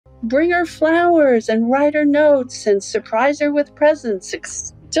bring her flowers and write her notes and surprise her with presents,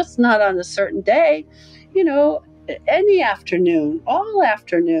 just not on a certain day, you know, any afternoon, all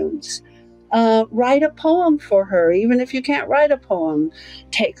afternoons. Write a poem for her, even if you can't write a poem.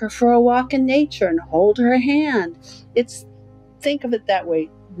 Take her for a walk in nature and hold her hand. Think of it that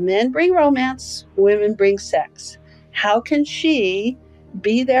way. Men bring romance, women bring sex. How can she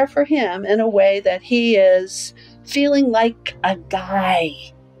be there for him in a way that he is feeling like a guy?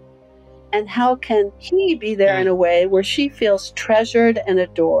 And how can he be there in a way where she feels treasured and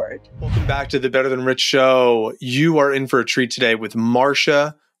adored? Welcome back to the Better Than Rich show. You are in for a treat today with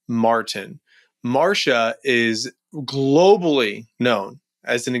Marcia Martin. Marcia is globally known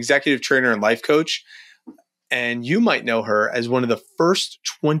as an executive trainer and life coach. And you might know her as one of the first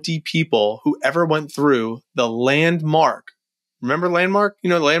 20 people who ever went through the Landmark. Remember Landmark? You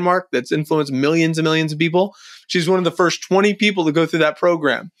know, Landmark that's influenced millions and millions of people. She's one of the first 20 people to go through that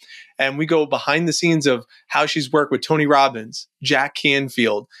program. And we go behind the scenes of how she's worked with Tony Robbins, Jack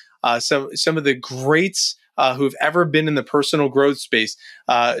Canfield, some of the greats who have ever been in the personal growth space,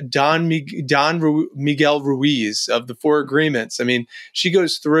 Don Miguel Ruiz of the Four Agreements. I mean, she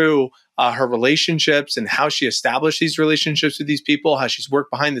goes through her relationships and how she established these relationships with these people, how she's worked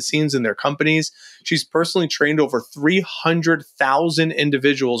behind the scenes in their companies. She's personally trained over 300,000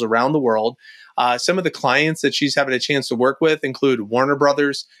 individuals around the world. Some of the clients that she's having a chance to work with include Warner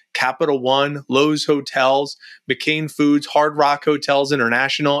Brothers, Capital One, Lowe's Hotels, McCain Foods, Hard Rock Hotels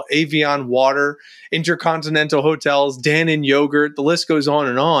International, Avion Water, Intercontinental Hotels, Dannon Yogurt. The list goes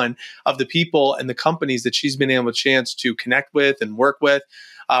on of the people and the companies that she's been able a chance to connect with and work with.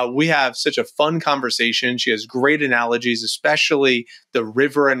 We have such a fun conversation. She has great analogies, especially the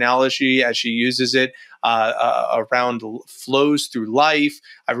river analogy as she uses it around flows through life.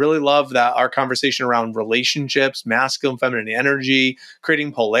 I really love that our conversation around relationships, masculine, feminine energy,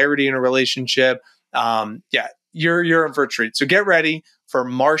 creating polarity in a relationship. You're in for a treat. So get ready for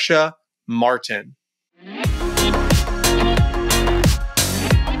Marcia Martin.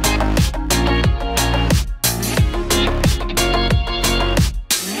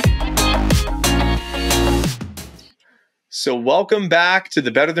 So welcome back to the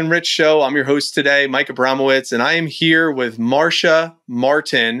Better Than Rich show. I'm your host today, Mike Abramowitz, and I am here with Marcia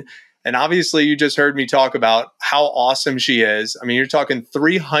Martin. And obviously, you just heard me talk about how awesome she is. I mean, you're talking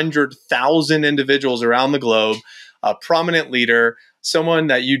 300,000 individuals around the globe, a prominent leader, someone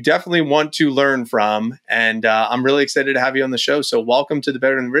that you definitely want to learn from. And I'm really excited to have you on the show. So welcome to the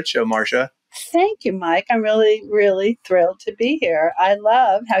Better Than Rich show, Marcia. Thank you, Mike. I'm really, really thrilled to be here. I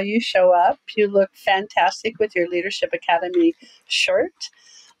love how you show up. You look fantastic with your Leadership Academy shirt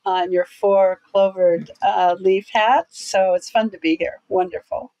and your 4 clovered leaf hat. So it's fun to be here.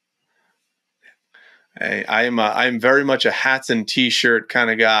 Wonderful. Hey, I'm very much a hats and t-shirt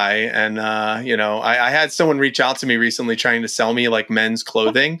kind of guy. And, I had someone reach out to me recently trying to sell me like men's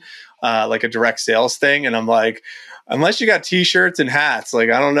clothing, like a direct sales thing. And I'm like, unless you got t-shirts and hats, like,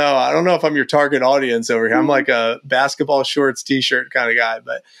 I don't know if I'm your target audience over here. I'm like a basketball shorts, t-shirt kind of guy,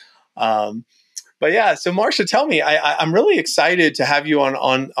 but yeah. So Marcia, tell me, I'm really excited to have you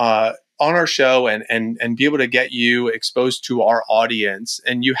on our show and be able to get you exposed to our audience.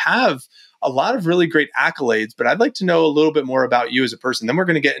 And you have a lot of really great accolades, but I'd like to know a little bit more about you as a person. Then we're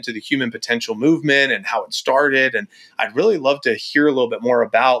going to get into the human potential movement and how it started. And I'd really love to hear a little bit more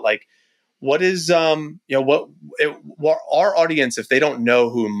about like, what is, what our audience, if they don't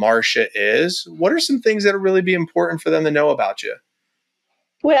know who Marcia is, what are some things that would really be important for them to know about you?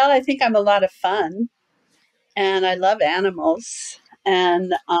 Well, I think I'm a lot of fun and I love animals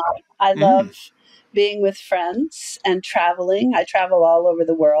and I love being with friends and traveling. I travel all over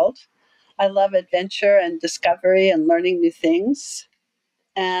the world. I love adventure and discovery and learning new things.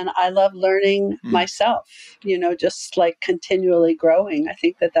 And I love learning myself, just like continually growing. I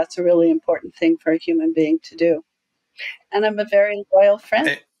think that that's a really important thing for a human being to do. And I'm a very loyal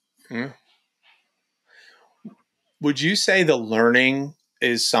friend. Would you say the learning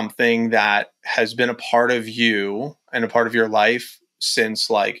is something that has been a part of you and a part of your life since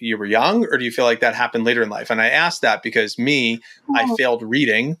like you were young, or do you feel like that happened later in life? And I asked that because I failed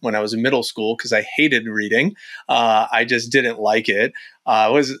reading when I was in middle school because I hated reading. I just didn't like it.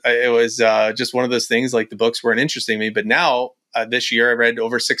 It was just one of those things, like the books weren't interesting me. But now this year I read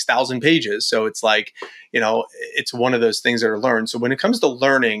over 6,000 pages. So it's like, it's one of those things that are learned. So when it comes to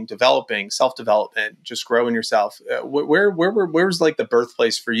learning, developing, self-development, just growing yourself, where's like the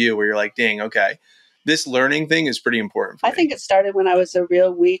birthplace for you where you're like, dang, okay, this learning thing is pretty important for me? I think it started when I was a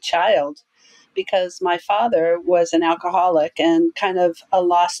real wee child because my father was an alcoholic and kind of a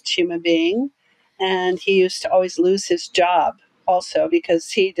lost human being. And he used to always lose his job also,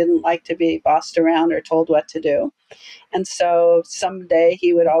 because he didn't like to be bossed around or told what to do. And so someday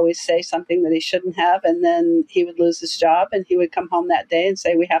he would always say something that he shouldn't have, and then he would lose his job, and he would come home that day and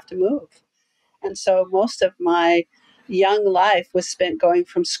say, we have to move. And so most of my young life was spent going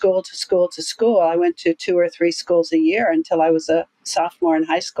from school to school to school. I went to 2 or 3 schools a year until I was a sophomore in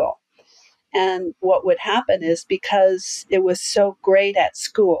high school. And what would happen is, because it was so great at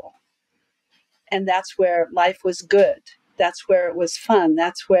school, and that's where life was good, that's where it was fun,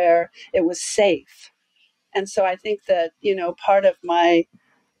 that's where it was safe. And so I think that, part of my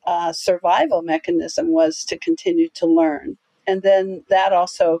survival mechanism was to continue to learn. And then that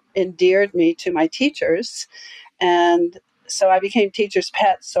also endeared me to my teachers. And so I became teacher's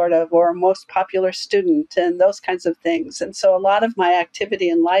pet, sort of, or most popular student, and those kinds of things. And so a lot of my activity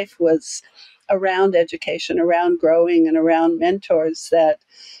in life was around education, around growing, and around mentors that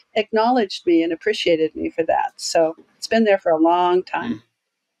acknowledged me and appreciated me for that. So it's been there for a long time.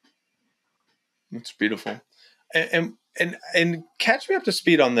 That's beautiful. And catch me up to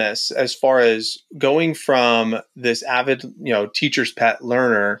speed on this, as far as going from this avid, teacher's pet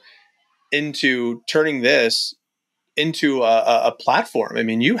learner into turning this into a platform. I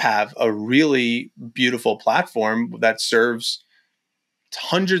mean, you have a really beautiful platform that serves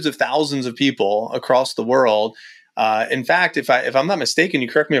hundreds of thousands of people across the world. In fact, if I'm not mistaken, you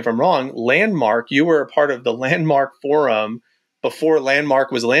correct me if I'm wrong, Landmark, you were a part of the Landmark Forum before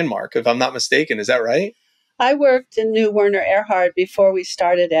Landmark was Landmark, if I'm not mistaken. Is that right? I worked and knew Werner Erhard before we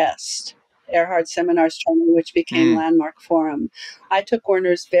started EST, Erhard Seminars Training, which became Landmark Forum. I took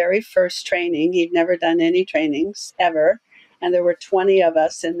Werner's very first training. He'd never done any trainings ever. And there were 20 of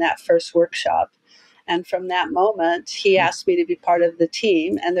us in that first workshop. And from that moment, he asked me to be part of the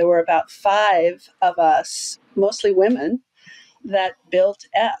team. And there were about 5 of us, mostly women, that built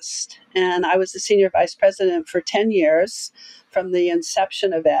EST. And I was the senior vice president for 10 years from the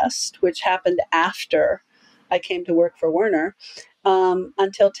inception of EST, which happened after I came to work for Werner,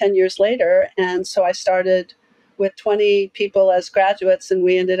 until 10 years later. And so I started with 20 people as graduates, and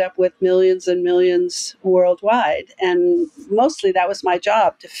we ended up with millions and millions worldwide. And mostly that was my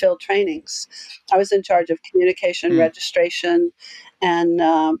job, to fill trainings. I was in charge of communication, registration, and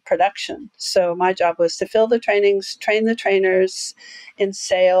production. So my job was to fill the trainings, train the trainers in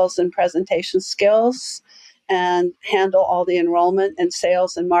sales and presentation skills, and handle all the enrollment and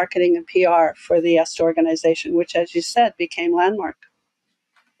sales and marketing and PR for the EST organization, which, as you said, became Landmark.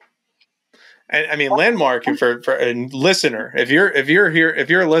 And I mean, Landmark, for a listener, if you're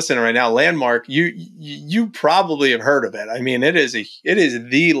a listener right now, Landmark, you probably have heard of it. I mean, it is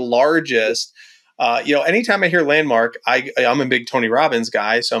the largest. Anytime I hear Landmark, I'm a big Tony Robbins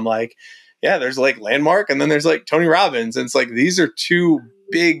guy, so I'm like, yeah, there's like Landmark, and then there's like Tony Robbins, and it's like these are 2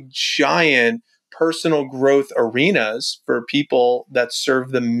 big, giant personal growth arenas for people that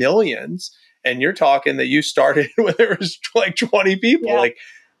serve the millions. And you're talking that you started when there was like 20 people. Yeah. Like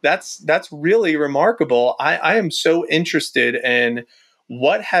that's really remarkable. I am so interested in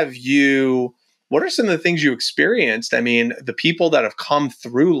what are some of the things you experienced? I mean, the people that have come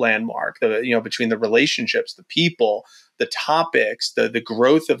through Landmark, between the relationships, the people, the topics, the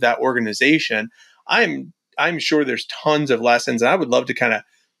growth of that organization. I'm sure there's tons of lessons, and I would love to kind of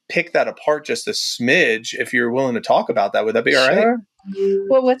pick that apart just a smidge, if you're willing to talk about that. Would that be all right?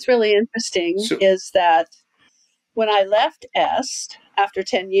 Well, what's really interesting is that when I left EST after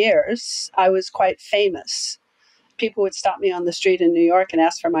 10 years, I was quite famous. People would stop me on the street in New York and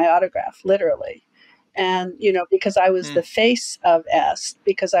ask for my autograph, literally. And, because I was the face of EST,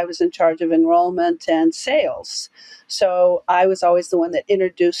 because I was in charge of enrollment and sales. So I was always the one that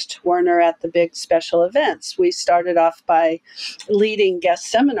introduced Werner at the big special events. We started off by leading guest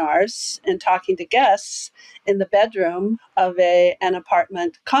seminars and talking to guests in the bedroom of an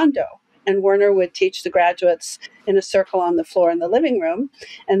apartment condo. And Werner would teach the graduates in a circle on the floor in the living room.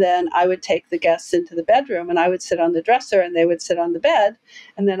 And then I would take the guests into the bedroom, and I would sit on the dresser and they would sit on the bed.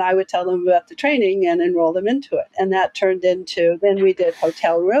 And then I would tell them about the training and enroll them into it. And that turned into, then we did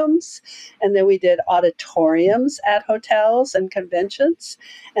hotel rooms, and then we did auditoriums at hotels and conventions.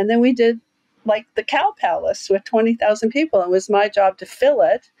 And then we did like the Cow Palace with 20,000 people. It was my job to fill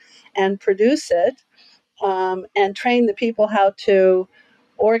it and produce it, and train the people how to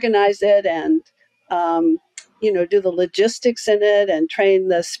organize it and, do the logistics in it, and train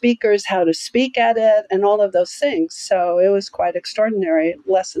the speakers how to speak at it, and all of those things. So it was quite extraordinary,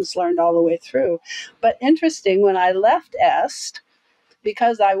 lessons learned all the way through. But interesting, when I left EST,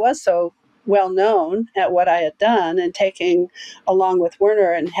 because I was so well known at what I had done, and taking along with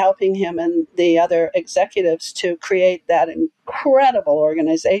Werner and helping him and the other executives to create that incredible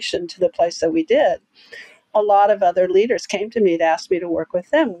organization to the place that we did, a lot of other leaders came to me to ask me to work with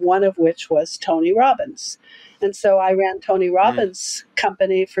them, one of which was Tony Robbins. And so I ran Tony Robbins'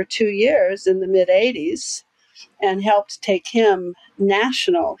 company for 2 years in the mid 80s and helped take him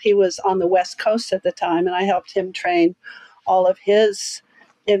national. He was on the West Coast at the time, and I helped him train all of his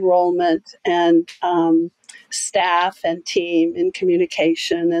enrollment and staff and team in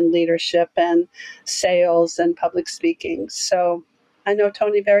communication and leadership and sales and public speaking. So I know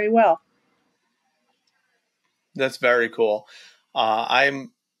Tony very well. That's very cool. I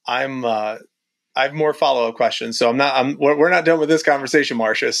have more follow-up questions, so we're not done with this conversation,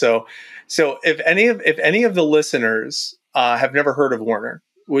 Marcia. So if any of the listeners have never heard of Werner,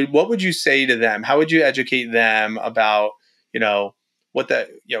 what would you say to them? How would you educate them about, what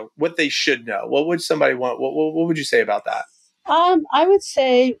they should know? What would somebody want? What would you say about that? I would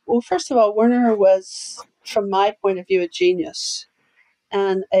say, well, first of all, Werner was, from my point of view, a genius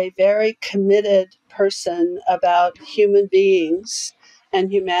and a very committed person about human beings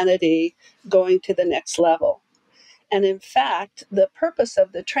and humanity going to the next level. And in fact, the purpose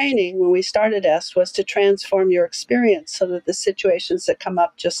of the training when we started EST was to transform your experience so that the situations that come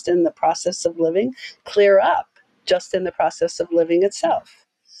up just in the process of living clear up just in the process of living itself.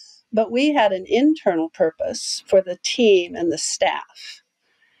 But we had an internal purpose for the team and the staff.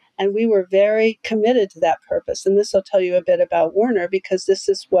 And we were very committed to that purpose. And this will tell you a bit about Werner, because this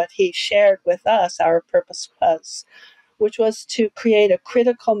is what he shared with us our purpose was, which was to create a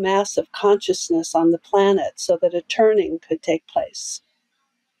critical mass of consciousness on the planet so that a turning could take place.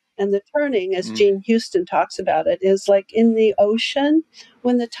 And the turning, as Gene Houston talks about it, is like in the ocean.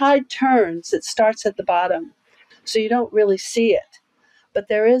 When the tide turns, it starts at the bottom. So you don't really see it. But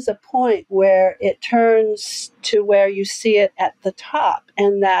there is a point where it turns to where you see it at the top,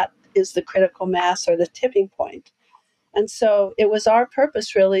 and that is the critical mass or the tipping point. And so it was our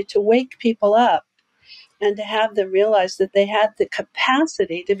purpose really to wake people up and to have them realize that they had the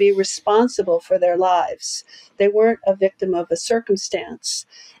capacity to be responsible for their lives. They weren't a victim of a circumstance,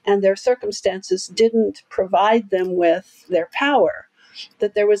 and their circumstances didn't provide them with their power,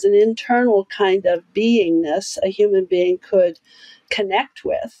 that there was an internal kind of beingness a human being could connect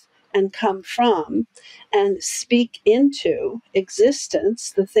with and come from and speak into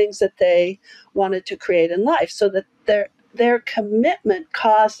existence the things that they wanted to create in life, so that their commitment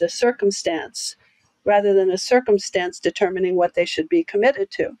caused a circumstance rather than a circumstance determining what they should be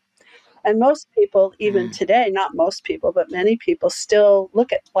committed to. And most people, even today, not most people, but many people still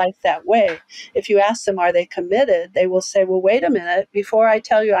look at life that way. If you ask them, are they committed? They will say, well, wait a minute, before I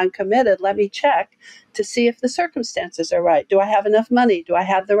tell you I'm committed, let me check to see if the circumstances are right. Do I have enough money? Do I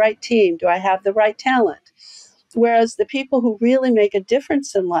have the right team? Do I have the right talent? Whereas the people who really make a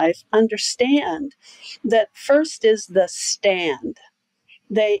difference in life understand that first is the stand.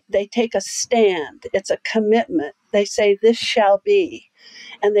 They take a stand. It's a commitment. They say, this shall be.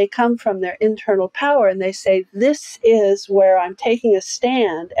 And they come from their internal power and they say, this is where I'm taking a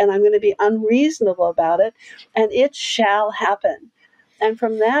stand and I'm going to be unreasonable about it, and it shall happen. And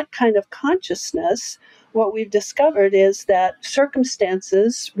from that kind of consciousness, what we've discovered is that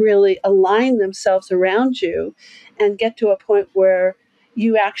circumstances really align themselves around you and get to a point where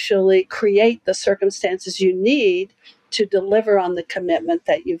you actually create the circumstances you need to deliver on the commitment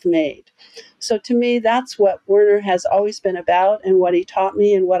that you've made. So to me, that's what Werner has always been about, and what he taught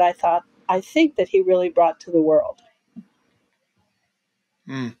me, and what I think that he really brought to the world.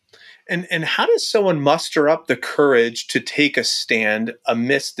 And how does someone muster up the courage to take a stand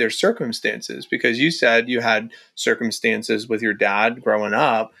amidst their circumstances? Because you said you had circumstances with your dad growing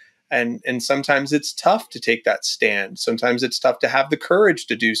up, and sometimes it's tough to take that stand. Sometimes it's tough to have the courage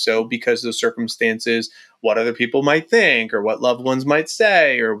to do so because of circumstances, what other people might think, or what loved ones might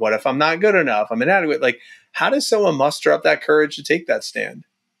say, or what if I'm not good enough, I'm inadequate. Like, how does someone muster up that courage to take that stand?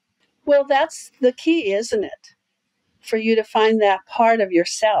 Well, that's the key, isn't it? For you to find that part of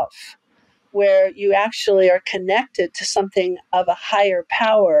yourself where you actually are connected to something of a higher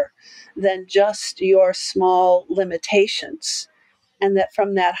power than just your small limitations. And that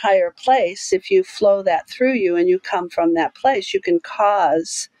from that higher place, if you flow that through you and you come from that place, you can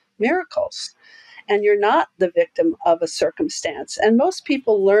cause miracles. And you're not the victim of a circumstance. And most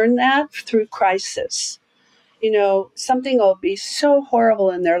people learn that through crisis. Something will be so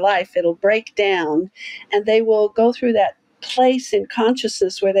horrible in their life, it'll break down, and they will go through that place in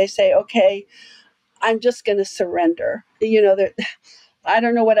consciousness where they say, okay, I'm just going to surrender. I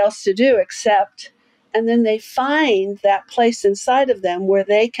don't know what else to do except, and then they find that place inside of them where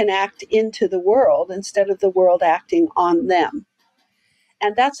they can act into the world instead of the world acting on them.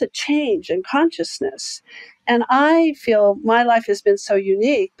 And that's a change in consciousness. And I feel my life has been so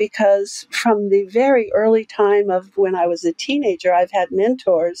unique because from the very early time of when I was a teenager, I've had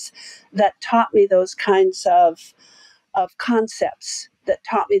mentors that taught me those kinds of concepts, that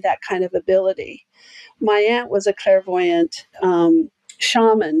taught me that kind of ability. My aunt was a clairvoyant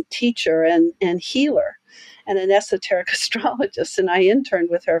shaman, teacher, and healer, and an esoteric astrologist. And I interned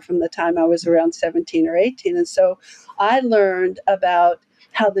with her from the time I was around 17 or 18. And so I learned about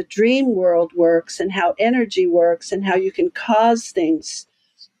how the dream world works and how energy works and how you can cause things,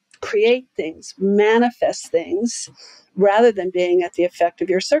 create things, manifest things, rather than being at the effect of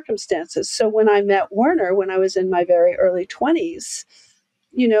your circumstances. So when I met Werner, when I was in my very early 20s,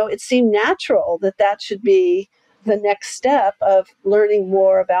 it seemed natural that that should be the next step of learning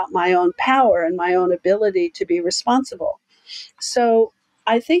more about my own power and my own ability to be responsible. So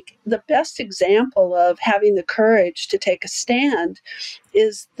I think the best example of having the courage to take a stand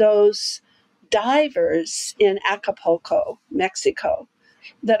is those divers in Acapulco, Mexico,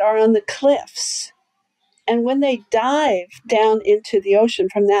 that are on the cliffs. And when they dive down into the ocean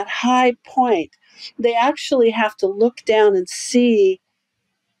from that high point, they actually have to look down and see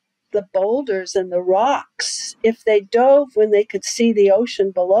the boulders and the rocks. If they dove when they could see the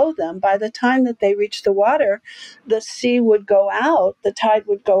ocean below them, by the time that they reached the water, the sea would go out, the tide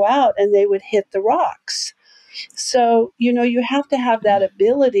would go out, and they would hit the rocks. So, you have to have that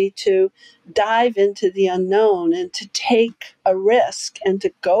ability to dive into the unknown and to take a risk and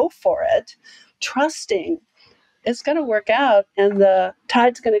to go for it, trusting it's going to work out and the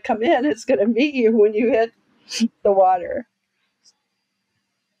tide's going to come in. It's going to meet you when you hit the water.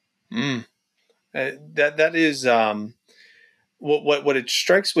 That is what it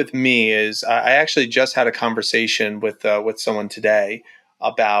strikes with me is I actually just had a conversation with someone today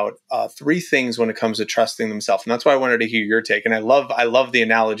about 3 things when it comes to trusting themselves, and that's why I wanted to hear your take. And I love the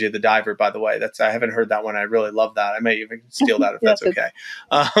analogy of the diver. By the way, I haven't heard that one. I really love that. I may even steal that if that's okay.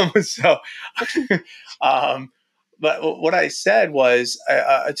 But what I said was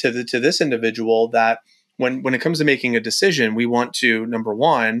to this individual that when it comes to making a decision, we want to, number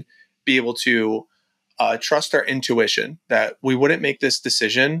one, be able to trust our intuition, that we wouldn't make this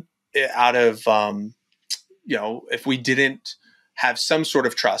decision out of, if we didn't have some sort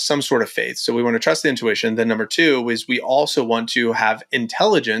of trust, some sort of faith. So we want to trust the intuition. Then number 2 is we also want to have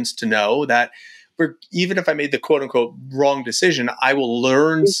intelligence to know that even if I made the quote unquote wrong decision, I will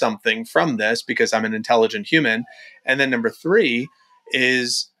learn something from this because I'm an intelligent human. And then number 3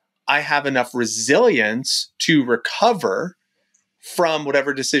 is I have enough resilience to recover from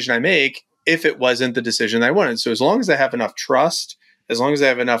whatever decision I make if it wasn't the decision I wanted. So as long as I have enough trust, as long as I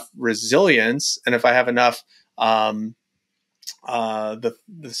have enough resilience, and if I have enough, the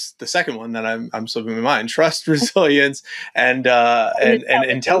second one that I'm slipping my mind, trust, resilience, and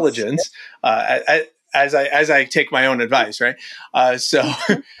intelligence, as I take my own advice, right? So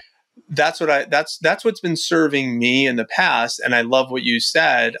that's what's been serving me in the past. And I love what you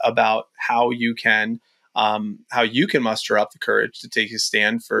said about how you can muster up the courage to take a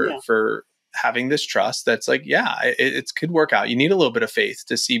stand for having this trust. That's like, it could work out. You need a little bit of faith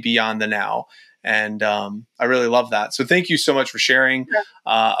to see beyond the now. And I really love that. So thank you so much for sharing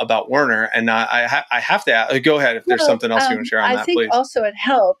about Werner. And I have to go ahead if there's something else you want to share on that, please. I think also it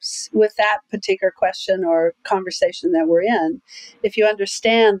helps with that particular question or conversation that we're in, if you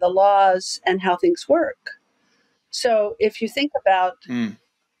understand the laws and how things work. So if you think about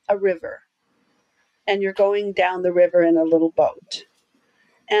a river, and you're going down the river in a little boat,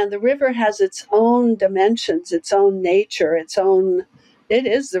 and the river has its own dimensions, its own nature, it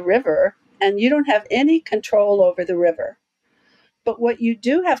is the river, and you don't have any control over the river. But what you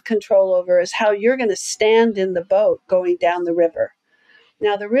do have control over is how you're going to stand in the boat going down the river.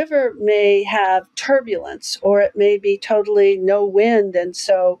 Now, the river may have turbulence, or it may be totally no wind, and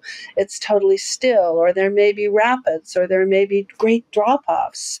so it's totally still, or there may be rapids, or there may be great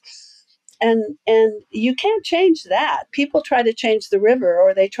drop-offs. And you can't change that. People try to change the river,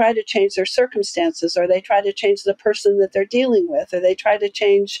 or they try to change their circumstances, or they try to change the person that they're dealing with, or they try to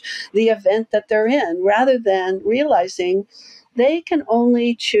change the event that they're in, rather than realizing they can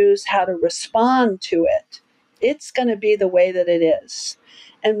only choose how to respond to it. It's going to be the way that it is.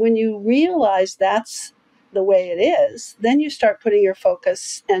 And when you realize that's the way it is, then you start putting your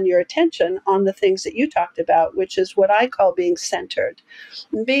focus and your attention on the things that you talked about, which is what I call being centered.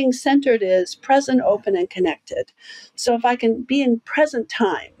 And being centered is present, open, and connected. So if I can be in present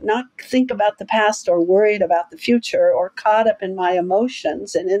time, not think about the past or worried about the future or caught up in my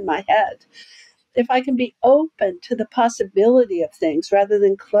emotions and in my head, if I can be open to the possibility of things rather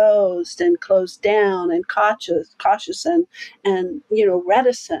than closed and closed down and cautious and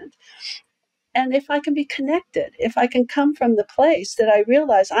reticent. And if I can be connected, if I can come from the place that I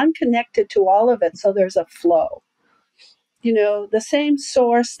realize I'm connected to all of it, so there's a flow. The same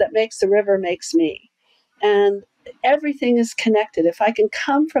source that makes the river makes me. And everything is connected. If I can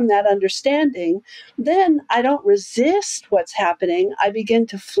come from that understanding, then I don't resist what's happening. I begin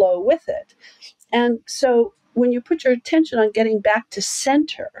to flow with it. And so when you put your attention on getting back to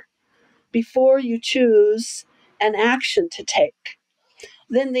center before you choose an action to take,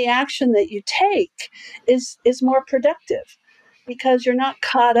 then the action that you take is more productive because you're not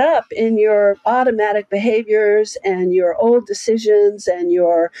caught up in your automatic behaviors and your old decisions and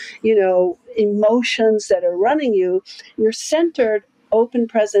your emotions that are running you. You're centered, open,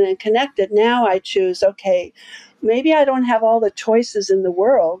 present, and connected. Now I choose, okay, maybe I don't have all the choices in the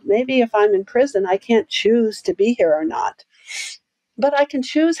world. Maybe if I'm in prison, I can't choose to be here or not, but I can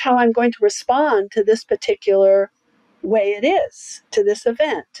choose how I'm going to respond to this particular way it is, to this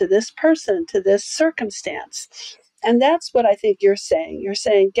event, to this person, to this circumstance. And that's what I think you're saying. You're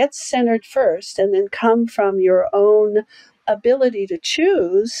saying get centered first and then come from your own ability to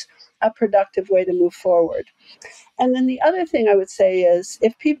choose a productive way to move forward. And then the other thing I would say is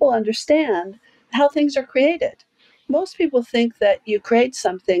if people understand how things are created, most people think that you create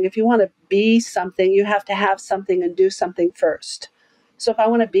something. If you want to be something, you have to have something and do something first. So if I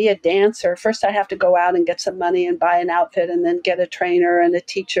want to be a dancer, first I have to go out and get some money and buy an outfit and then get a trainer and a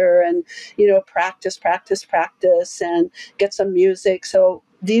teacher and, practice and get some music. So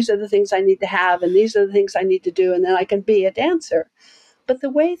these are the things I need to have and these are the things I need to do and then I can be a dancer. But the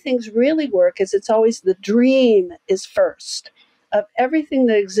way things really work is it's always the dream is first. Of everything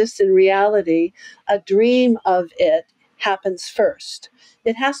that exists in reality, a dream of it happens first.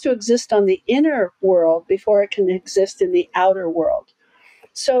 It has to exist on the inner world before it can exist in the outer world.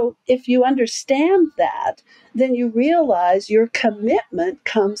 So if you understand that, then you realize your commitment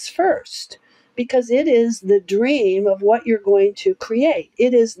comes first because it is the dream of what you're going to create.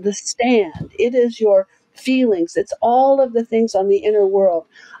 It is the stand. It is your feelings. It's all of the things on the inner world.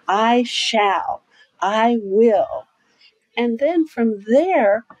 I shall. I will. And then from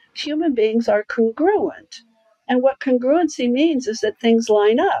there, human beings are congruent. And what congruency means is that things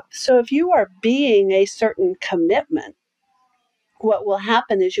line up. So if you are being a certain commitment, what will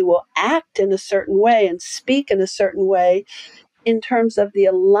happen is you will act in a certain way and speak in a certain way in terms of the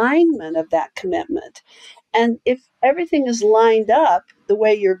alignment of that commitment. And if everything is lined up the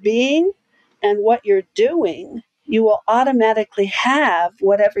way you're being and what you're doing, you will automatically have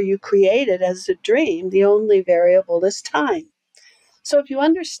whatever you created as a dream. The only variable is time. So if you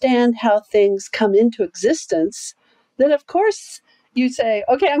understand how things come into existence, then of course you say,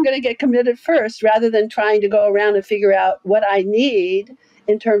 okay, I'm going to get committed first rather than trying to go around and figure out what I need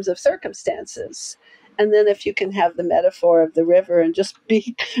in terms of circumstances. And then if you can have the metaphor of the river and just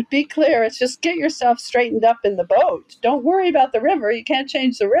be clear, it's just get yourself straightened up in the boat. Don't worry about the river. You can't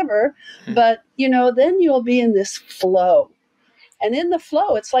change the river. But, then you'll be in this flow. And in the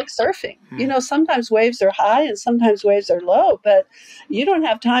flow, it's like surfing. Sometimes waves are high and sometimes waves are low, but you don't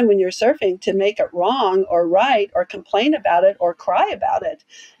have time when you're surfing to make it wrong or right or complain about it or cry about it.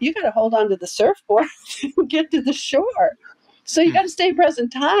 You got to hold on to the surfboard and get to the shore. So you got to stay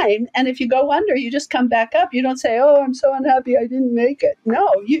present time. And if you go under, you just come back up. You don't say, oh, I'm so unhappy I didn't make it. No,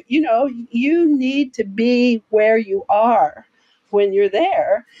 you need to be where you are when you're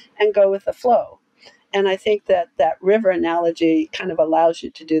there and go with the flow. And I think that river analogy kind of allows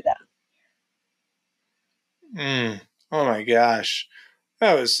you to do that. Oh my gosh.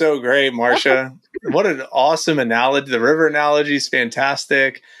 That was so great, Marcia. What an awesome analogy. The river analogy is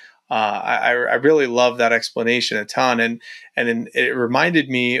fantastic. I really love that explanation a ton. And it reminded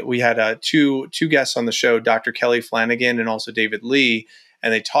me, we had two guests on the show, Dr. Kelly Flanagan and also David Lee.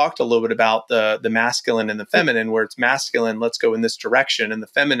 And they talked a little bit about the masculine and the feminine, where it's masculine, let's go in this direction, and the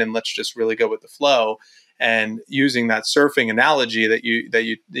feminine, let's just really go with the flow. And using that surfing analogy that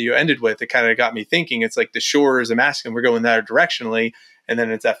you ended with, it kind of got me thinking. It's like the shore is a masculine, we're going there directionally, and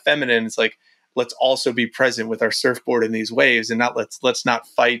then it's that feminine. It's like, let's also be present with our surfboard in these waves, and not let's not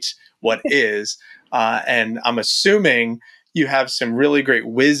fight what is. And I'm assuming you have some really great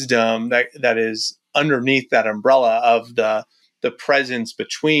wisdom that is underneath that umbrella of the presence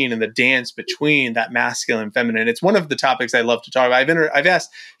between and the dance between that masculine and feminine. It's one of the topics I love to talk about. I've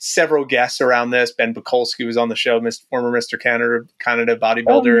asked several guests around this. Ben Bukolski was on the show, former Mr. Canada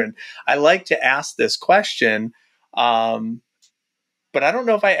bodybuilder. And I like to ask this question, but I don't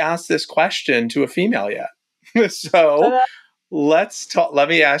know if I asked this question to a female yet. So let's talk.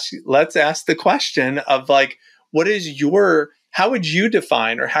 Let's ask the question of like, how would you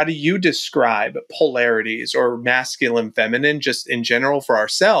define or how do you describe polarities or masculine, feminine, just in general for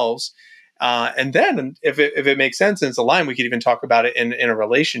ourselves? And then if it makes sense and it's aligned, we could even talk about it in a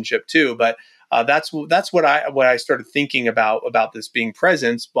relationship too. But that's what I started thinking about this being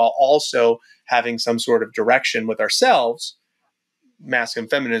presence while also having some sort of direction with ourselves. Masculine,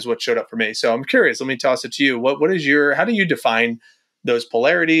 feminine is what showed up for me. So I'm curious. Let me toss it to you. How do you define those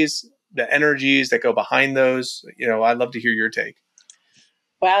polarities, the energies that go behind those? I'd love to hear your take.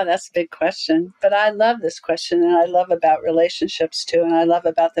 Wow, that's a big question. But I love this question, and I love about relationships too, and I love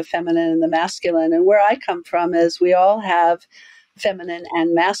about the feminine and the masculine. And where I come from is we all have feminine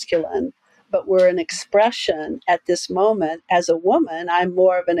and masculine, but we're an expression at this moment. As a woman, I'm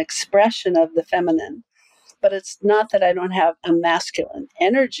more of an expression of the feminine. But it's not that I don't have a masculine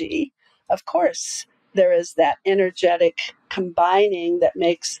energy. Of course, there is that energetic combining that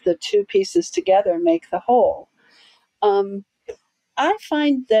makes the two pieces together make the whole. I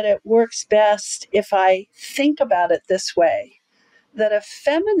find that it works best if I think about it this way, that a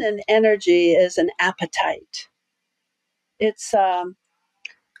feminine energy is an appetite. It's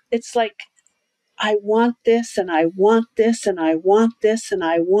like I want this and I want this and I want this and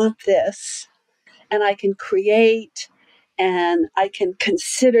I want this, and I can create and I can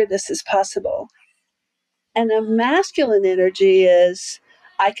consider this as possible. And a masculine energy is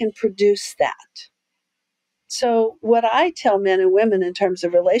I can produce that. So, what I tell men and women in terms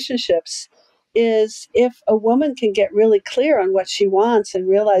of relationships is if a woman can get really clear on what she wants and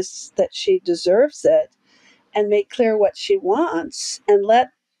realize that she deserves it and make clear what she wants and let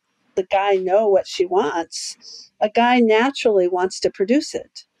the guy know what she wants, a guy naturally wants to produce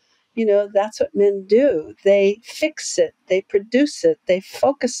it. That's what men do. They fix it, they produce it, they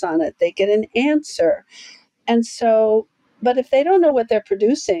focus on it, they get an answer. And so, but if they don't know what they're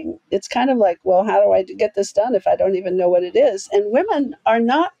producing, it's kind of like, well, how do I get this done if I don't even know what it is? And women are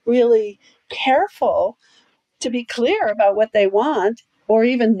not really careful to be clear about what they want or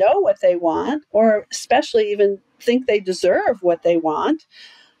even know what they want, or especially even think they deserve what they want.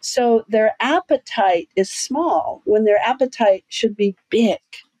 So their appetite is small when their appetite should be big.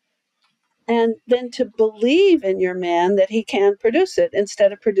 And then to believe in your man that he can produce it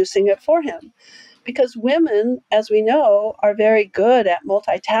instead of producing it for him. Because women, as we know, are very good at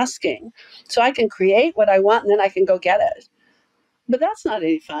multitasking. So I can create what I want and then I can go get it. But that's not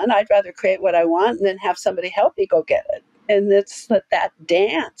any fun. I'd rather create what I want and then have somebody help me go get it. And it's that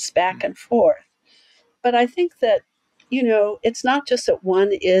dance back and forth. But I think that, it's not just that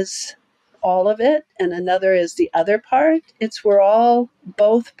one is all of it and another is the other part. It's we're all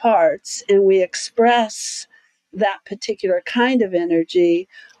both parts and we express that particular kind of energy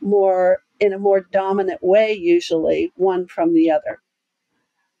in a more dominant way, usually one from the other.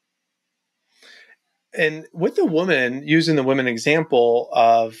 And with the woman, using the women example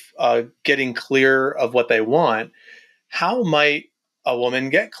of getting clear of what they want, how might a woman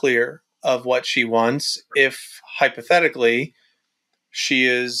get clear of what she wants if hypothetically she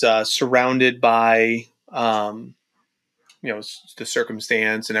is surrounded by the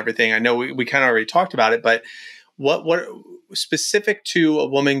circumstance and everything? I know we kind of already talked about it, but what specific to a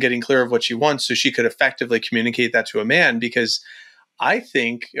woman getting clear of what she wants so she could effectively communicate that to a man? Because I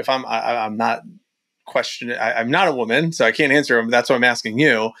think if I'm not questioning, I'm not a woman, so I can't answer them. That's why I'm asking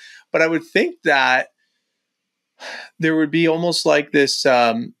you. But I would think that there would be almost like this,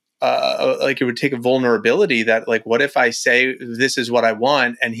 like it would take a vulnerability that, like, what if I say this is what I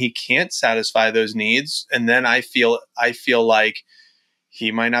want and he can't satisfy those needs, and then I feel like he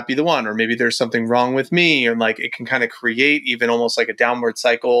might not be the one, or maybe there's something wrong with me, and like it can kind of create even almost like a downward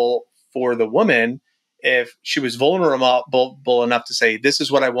cycle for the woman if she was vulnerable enough to say, this is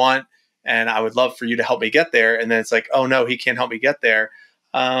what I want and I would love for you to help me get there, and then it's like, oh no, he can't help me get there.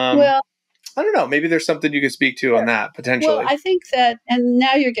 Well, I don't know. Maybe there's something you could speak to on that potentially. Well, I think that, and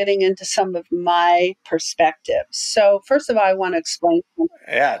now you're getting into some of my perspectives. So first of all, I want to explain.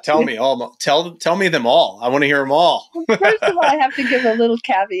 Yeah, tell me all. Tell me them all. I want to hear them all. First of all, I have to give a little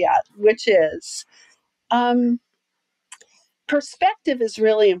caveat, which is perspective is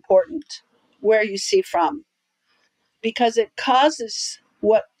really important where you see from, because it causes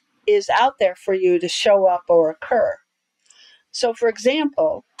what is out there for you to show up or occur. So, for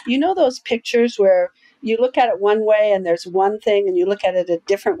example, those pictures where you look at it one way and there's one thing, and you look at it a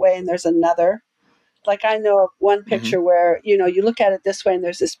different way and there's another? Like I know of one picture where, you look at it this way and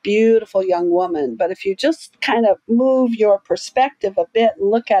there's this beautiful young woman, but if you just kind of move your perspective a bit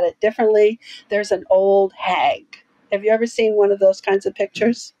and look at it differently, there's an old hag. Have you ever seen one of those kinds of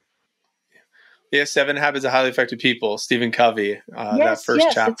pictures? Yeah, 7 Habits of Highly Effective People, Stephen Covey, that first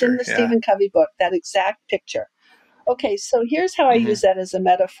Yes, chapter. it's in the Yeah. Stephen Covey book, that exact picture. Okay, so here's how I Mhm. use that as a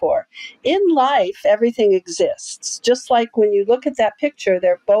metaphor. In life, everything exists. Just like when you look at that picture,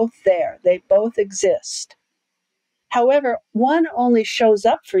 they're both there. They both exist. However, one only shows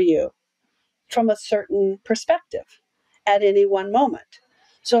up for you from a certain perspective at any one moment.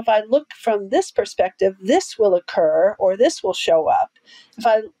 So if I look from this perspective, this will occur or this will show up. If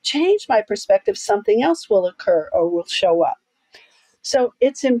I change my perspective, something else will occur or will show up. So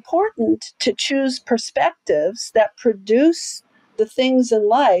it's important to choose perspectives that produce the things in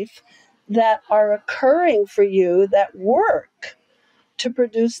life that are occurring for you that work to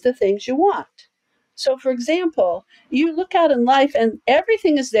produce the things you want. So, for example, you look out in life and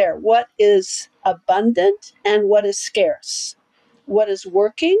everything is there. What is abundant and what is scarce? What is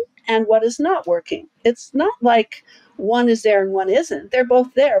working and what is not working? It's not like one is there and one isn't. They're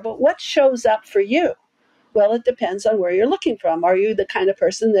both there. But what shows up for you? Well, it depends on where you're looking from. Are you the kind of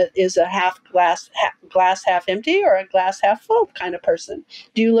person that is a glass half empty or a glass half full kind of person?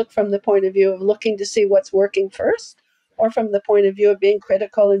 Do you look from the point of view of looking to see what's working first, or from the point of view of being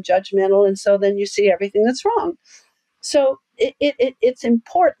critical and judgmental, and so then you see everything that's wrong? So it's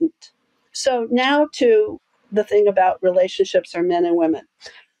important. So now to the thing about relationships or men and women.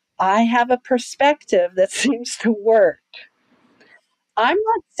 I have a perspective that seems to work. I'm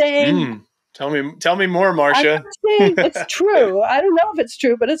not saying Tell me more, I'm Marcia. not saying it's true. I don't know if it's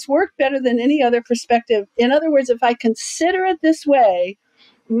true, but it's worked better than any other perspective. In other words, if I consider it this way,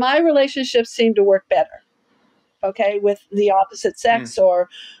 my relationships seem to work better. Okay, with the opposite sex, or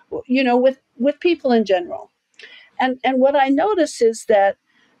with people in general. And what I notice is that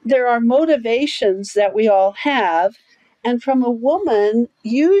there are motivations that we all have, and from a woman,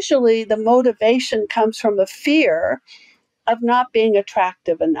 usually the motivation comes from a fear of not being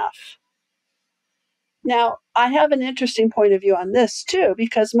attractive enough. Now, I have an interesting point of view on this too,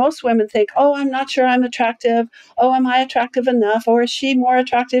 because most women think, oh, I'm not sure I'm attractive. Oh, am I attractive enough? Or is she more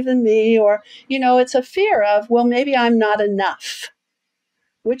attractive than me? Or, it's a fear of, well, maybe I'm not enough,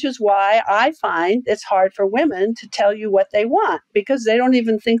 which is why I find it's hard for women to tell you what they want, because they don't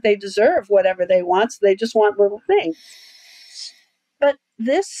even think they deserve whatever they want. So they just want little things. But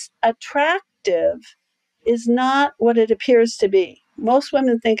this attractive is not what it appears to be. Most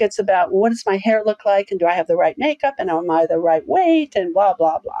women think it's about, what does my hair look like, and do I have the right makeup, and am I the right weight, and blah,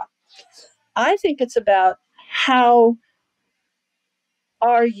 blah, blah. I think it's about how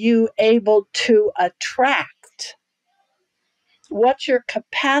are you able to attract? What's your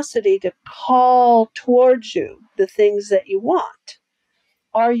capacity to call towards you the things that you want?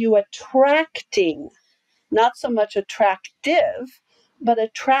 Are you attracting? Not so much attractive, but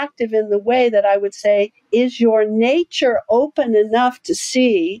attractive in the way that I would say, is your nature open enough to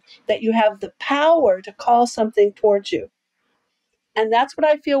see that you have the power to call something towards you? And that's what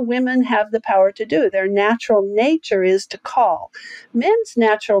I feel women have the power to do. Their natural nature is to call. Men's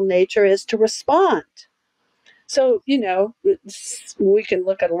natural nature is to respond. So, we can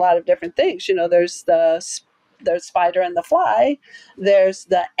look at a lot of different things. There's the spider and the fly. There's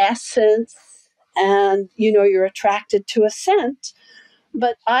the essence, and you're attracted to a scent.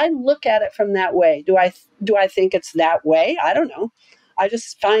 But I look at it from that way. Do I think it's that way? I don't know. I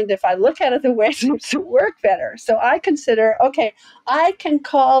just find if I look at it the way, it seems to work better. So I consider, okay, I can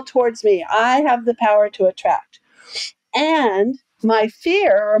call towards me. I have the power to attract. And my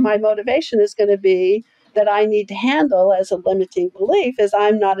fear or my motivation is going to be that I need to handle as a limiting belief is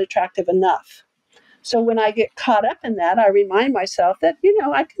I'm not attractive enough. So when I get caught up in that, I remind myself that,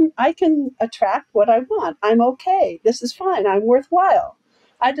 I can attract what I want. I'm okay. This is fine. I'm worthwhile.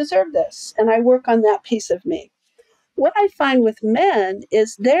 I deserve this. And I work on that piece of me. What I find with men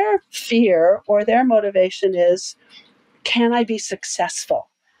is their fear or their motivation is, can I be successful?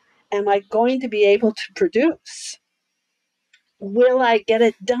 Am I going to be able to produce? Will I get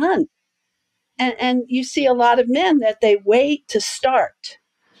it done? And you see a lot of men that they wait to start.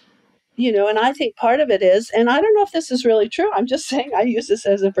 And I think part of it is, and I don't know if this is really true, I'm just saying I use this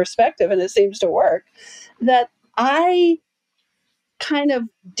as a perspective and it seems to work, that I kind of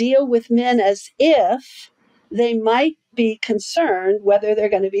deal with men as if they might be concerned whether they're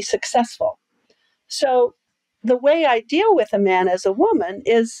going to be successful. So the way I deal with a man as a woman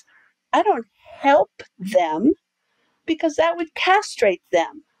is I don't help them, because that would castrate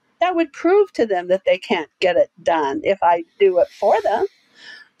them. That would prove to them that they can't get it done if I do it for them.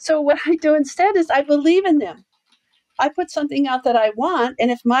 So what I do instead is I believe in them. I put something out that I want,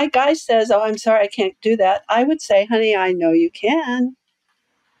 and if my guy says, oh, I'm sorry, I can't do that, I would say, honey, I know you can.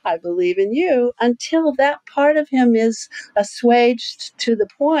 I believe in you, until that part of him is assuaged to the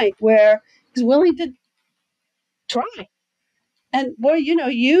point where He's willing to try. And boy,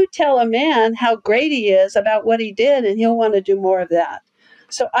 you tell a man how great he is about what he did, and he'll want to do more of that.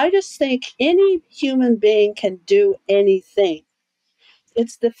 So I just think any human being can do anything.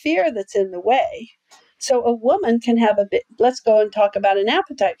 It's the fear that's in the way. So a woman can have a bit. Let's go and talk about an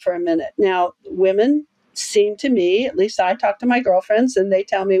appetite for a minute. Now, women seem to me, at least I talk to my girlfriends, and they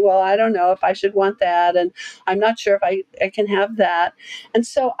tell me, well, I don't know if I should want that, and I'm not sure if I can have that. And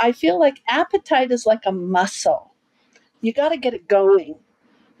so I feel like appetite is like a muscle. You got to get it going.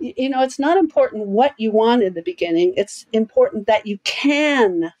 It's not important what you want in the beginning. It's important that you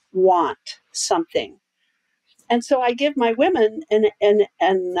can want something. And so I give my women an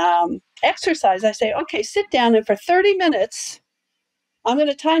exercise. I say, okay, sit down, and for 30 minutes, I'm going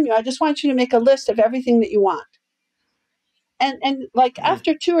to time you. I just want you to make a list of everything that you want. And like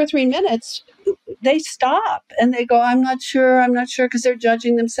after 2 or 3 minutes, they stop and they go, I'm not sure, because they're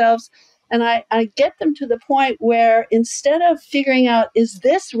judging themselves. And I get them to the point where instead of figuring out, is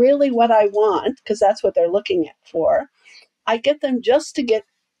this really what I want? Because that's what they're looking at for. I get them just to get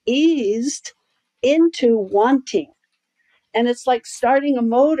eased into wanting. And it's like starting a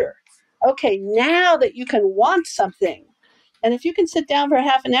motor. Okay, now that you can want something, and if you can sit down for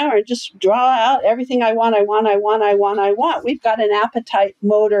half an hour and just draw out everything I want, we've got an appetite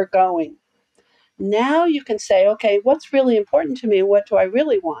motor going. Now you can say, okay, what's really important to me? What do I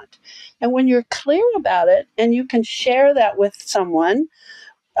really want? And when you're clear about it and you can share that with someone,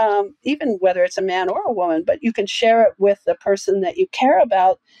 even whether it's a man or a woman, but you can share it with the person that you care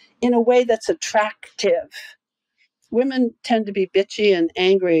about in a way that's attractive. Women tend to be bitchy and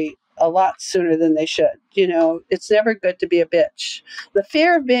angry a lot sooner than they should. It's never good to be a bitch. The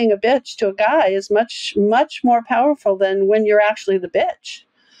fear of being a bitch to a guy is much, much more powerful than when you're actually the bitch.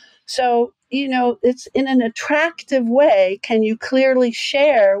 So, it's in an attractive way. Can you clearly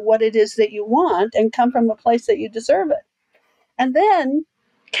share what it is that you want and come from a place that you deserve it? And then,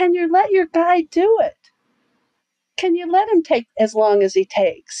 can you let your guy do it? Can you let him take as long as he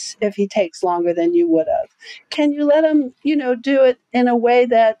takes, if he takes longer than you would have? Can you let him, do it in a way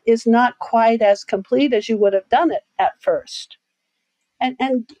that is not quite as complete as you would have done it at first?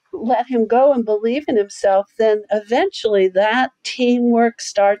 And let him go and believe in himself, then eventually that teamwork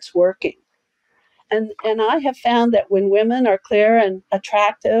starts working. And I have found that when women are clear and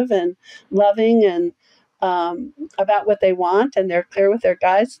attractive and loving and about what they want, and they're clear with their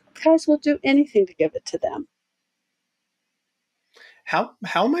guys will do anything to give it to them.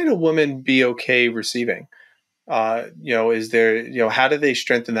 How might a woman be okay receiving? Is there, how do they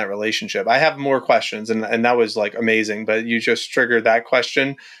strengthen that relationship? I have more questions, and that was like amazing, but you just triggered that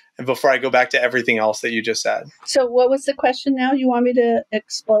question. And before I go back to everything else that you just said. So what was the question now? You want me to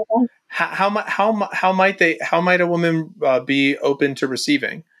explore? How might a woman be open to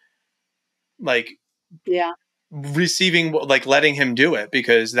receiving? Like, yeah. Receiving, like letting him do it,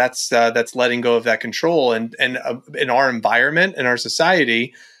 because that's letting go of that control. And in our environment, in our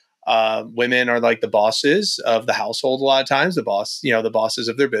society, women are like the bosses of the household. A lot of times the bosses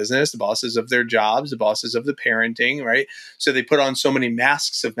of their business, the bosses of their jobs, the bosses of the parenting, right? So they put on so many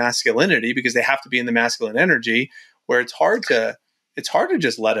masks of masculinity because they have to be in the masculine energy, where it's hard to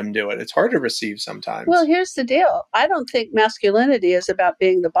just let him do it. It's hard to receive sometimes. Well, here's the deal. I don't think masculinity is about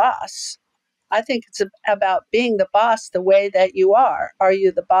being the boss. I think it's about being the boss the way that you are. Are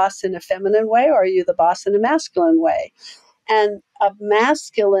you the boss in a feminine way, or are you the boss in a masculine way? And a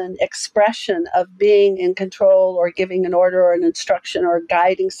masculine expression of being in control or giving an order or an instruction or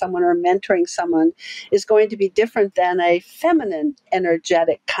guiding someone or mentoring someone is going to be different than a feminine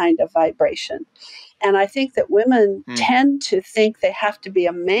energetic kind of vibration. And I think that women tend to think they have to be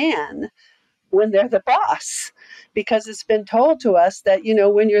a man when they're the boss, because it's been told to us that,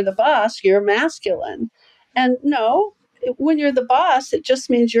 when you're the boss, you're masculine. And no, when you're the boss, it just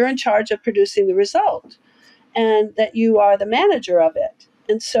means you're in charge of producing the result and that you are the manager of it.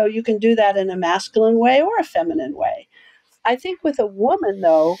 And so you can do that in a masculine way or a feminine way. I think with a woman,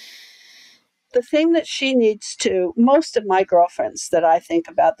 though, the thing that she needs to, most of my girlfriends that I think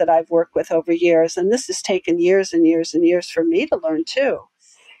about that I've worked with over years, and this has taken years and years and years for me to learn too,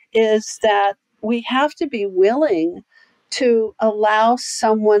 is that we have to be willing to allow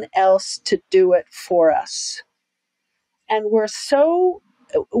someone else to do it for us. And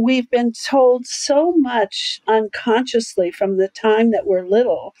we've been told so much unconsciously from the time that we're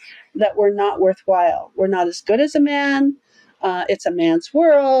little that we're not worthwhile. We're not as good as a man. It's a man's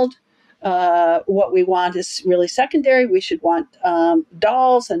world. What we want is really secondary. We should want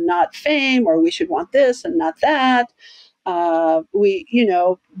dolls and not fame, or we should want this and not that. Boys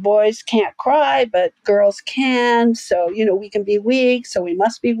can't cry, but girls can. So, we can be weak, so we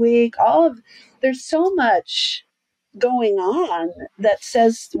must be weak. There's so much going on that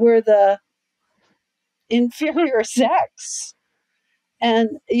says we're the inferior sex.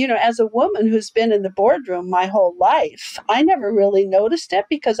 And, as a woman who's been in the boardroom my whole life, I never really noticed it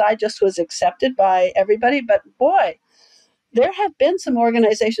because I just was accepted by everybody. But boy, there have been some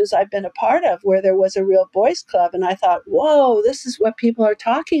organizations I've been a part of where there was a real boys club, and I thought, whoa, this is what people are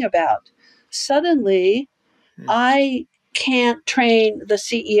talking about. Suddenly, I can't train the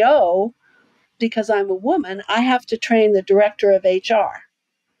CEO because I'm a woman. I have to train the director of HR.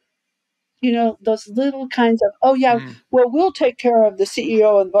 Those little kinds of, oh, yeah, well, we'll take care of the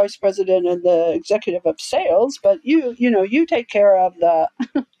CEO and vice president and the executive of sales, but you take care of the,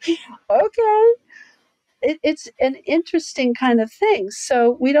 okay. It's an interesting kind of thing.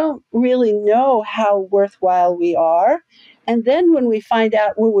 So we don't really know how worthwhile we are. And then when we find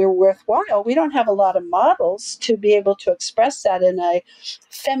out when we're worthwhile, we don't have a lot of models to be able to express that in a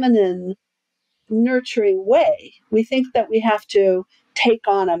feminine, nurturing way. We think that we have to take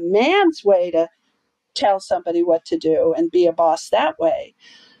on a man's way to tell somebody what to do and be a boss that way.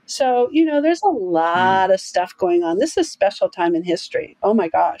 So, there's a lot of stuff going on. This is a special time in history. Oh my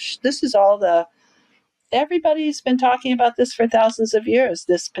gosh. This is everybody's been talking about this for thousands of years,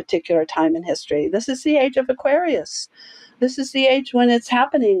 this particular time in history. This is the age of Aquarius. This is the age when it's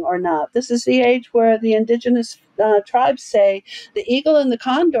happening or not. This is the age where the indigenous tribes say the eagle and the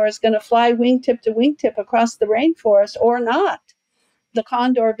condor is going to fly wingtip to wingtip across the rainforest or not. The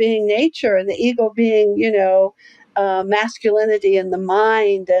condor being nature and the eagle being, masculinity and the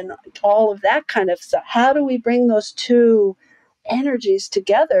mind and all of that kind of stuff. How do we bring those two energies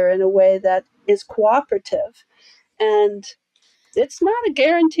together in a way that is cooperative? And it's not a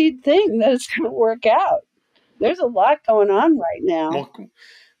guaranteed thing that it's going to work out. There's a lot going on right now.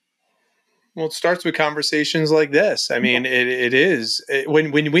 Well, it starts with conversations like this. I mean, it is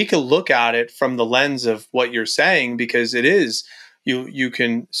when we can look at it from the lens of what you're saying, because it is, you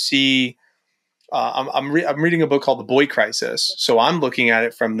can see, I'm reading a book called The Boy Crisis. So I'm looking at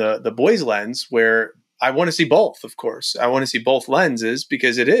it from the boys lens, where I want to see both, of course. I want to see both lenses,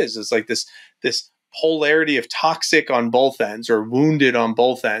 because it's like this polarity of toxic on both ends or wounded on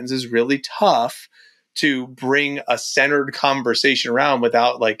both ends is really tough to bring a centered conversation around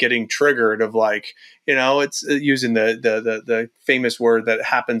without like getting triggered of like, it's using the famous word that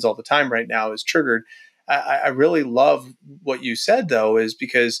happens all the time right now is triggered. I really love what you said though, is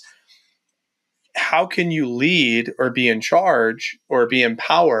because how can you lead or be in charge or be in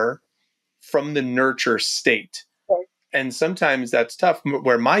power from the nurture state? And sometimes that's tough.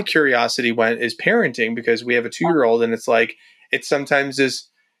 Where my curiosity went is parenting, because we have a 2-year-old, and it's like, it sometimes is,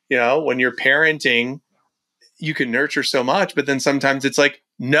 when you're parenting, you can nurture so much, but then sometimes it's like,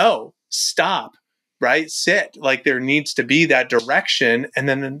 no, stop, right? Sit. Like there needs to be that direction. And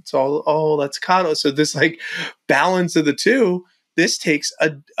then it's all, oh, let's coddle. So this like balance of the two, this takes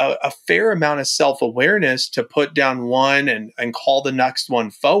a fair amount of self-awareness to put down one and call the next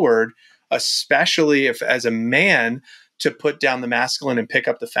one forward, especially if as a man to put down the masculine and pick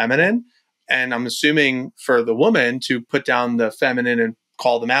up the feminine. And I'm assuming for the woman to put down the feminine and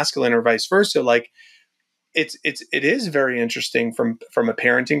call the masculine, or vice versa. Like it is very interesting from a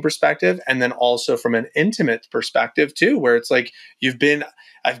parenting perspective, and then also from an intimate perspective too, where it's like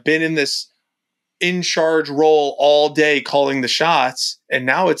I've been in this in charge role all day calling the shots, and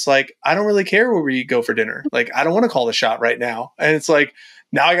now it's like I don't really care where we go for dinner. Like I don't want to call the shot right now, and it's like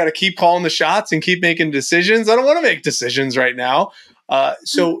now I got to keep calling the shots and keep making decisions. I don't want to make decisions right now.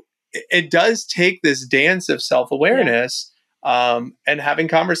 So it does take this dance of self-awareness. And having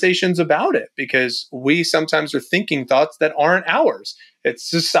conversations about it, because we sometimes are thinking thoughts that aren't ours. It's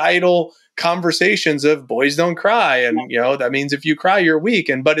societal conversations of boys don't cry. And, that means if you cry, you're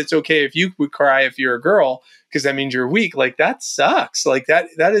weak. But it's okay if you would cry if you're a girl, because that means you're weak. Like that sucks. Like that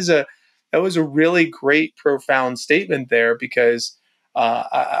was a really great, profound statement there, because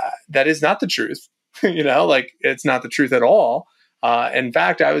that is not the truth. Like it's not the truth at all. In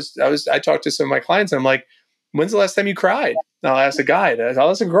fact, I talked to some of my clients and I'm like, when's the last time you cried? And I'll ask a guy.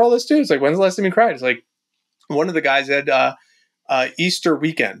 I'll ask a girl this too. It's like, when's the last time you cried? It's like, one of the guys had Easter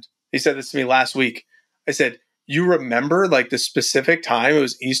weekend. He said this to me last week. I said, you remember like the specific time it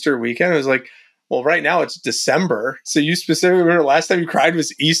was Easter weekend? I was like, well, right now it's December. So you specifically remember the last time you cried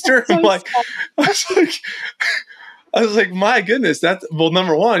was Easter? I'm like, I was like, my goodness,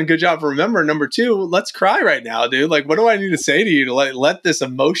 number one, good job for remembering. Number two, let's cry right now, dude. Like, what do I need to say to you to let this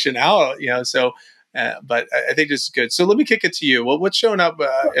emotion out? So But I think this is good. So let me kick it to you. What's showing up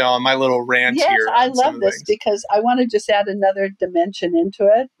on my little rant yes, here? I love this because I want to just add another dimension into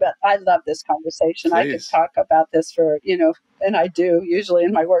it. But I love this conversation. Please. I could talk about this for, and I do usually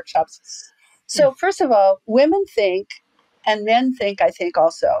in my workshops. So first of all, women think, and men think, I think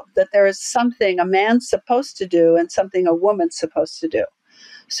also, that there is something a man's supposed to do and something a woman's supposed to do.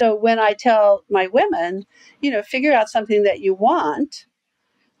 So when I tell my women, figure out something that you want,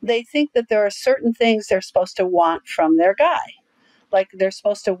 they think that there are certain things they're supposed to want from their guy. Like they're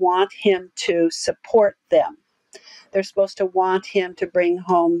supposed to want him to support them. They're supposed to want him to bring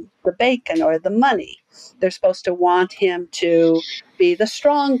home the bacon or the money. They're supposed to want him to be the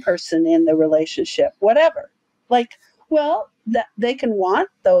strong person in the relationship, whatever. Like, well, that they can want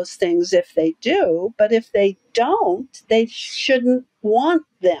those things if they do, but if they don't, they shouldn't want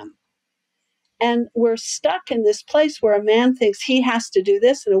them. And we're stuck in this place where a man thinks he has to do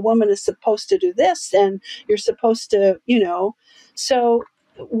this and a woman is supposed to do this, and you're supposed to, So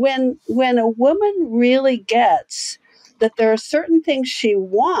when a woman really gets that there are certain things she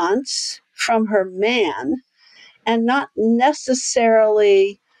wants from her man, and not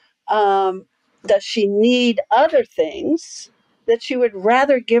necessarily does she need other things that she would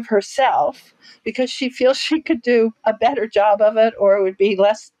rather give herself because she feels she could do a better job of it, or it would be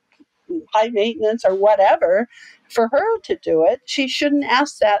less high maintenance or whatever for her to do it, she shouldn't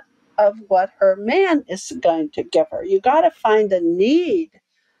ask that of what her man is going to give her. You got to find a need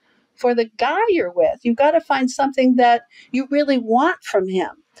for the guy you're with. You got to find something that you really want from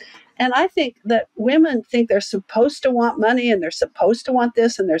him. And I think that women think they're supposed to want money and they're supposed to want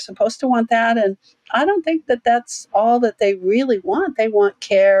this and they're supposed to want that. And I don't think that that's all that they really want. They want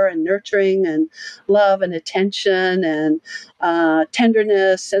care and nurturing and love and attention and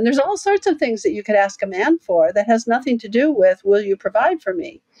tenderness. And there's all sorts of things that you could ask a man for that has nothing to do with, will you provide for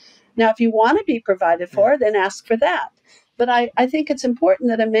me? Now, if you want to be provided for, then ask for that. But I think it's important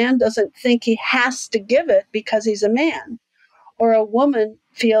that a man doesn't think he has to give it because he's a man, or a woman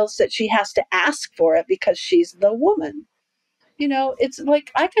feels that she has to ask for it because she's the woman. It's like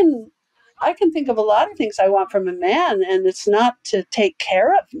I can think of a lot of things I want from a man, and it's not to take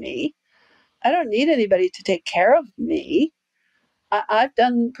care of me. I don't need anybody to take care of me. I've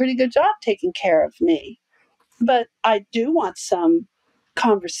done a pretty good job taking care of me. But I do want some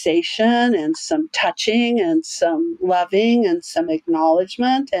conversation and some touching and some loving and some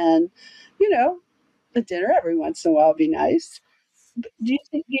acknowledgement, and, a dinner every once in a while would be nice. Do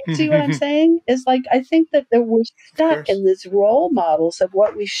you see what I'm saying? Is like, I think that we're stuck in these role models of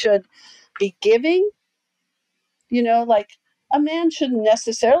what we should be giving. Like a man shouldn't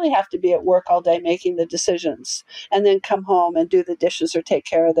necessarily have to be at work all day making the decisions and then come home and do the dishes or take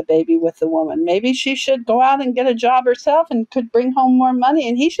care of the baby with the woman. Maybe she should go out and get a job herself and could bring home more money,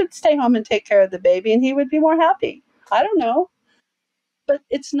 and he should stay home and take care of the baby, and he would be more happy. I don't know. But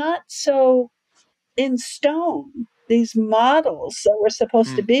it's not so in stone, these models that we're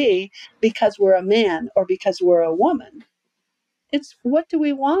supposed to be because we're a man or because we're a woman. It's what do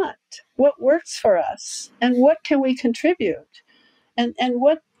we want? What works for us? And what can we contribute? And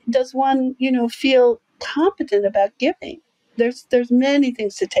what does one, feel competent about giving? There's many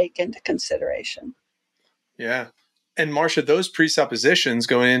things to take into consideration. Yeah. And Marcia, those presuppositions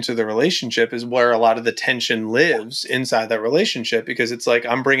going into the relationship is where a lot of the tension lives inside that relationship, because it's like,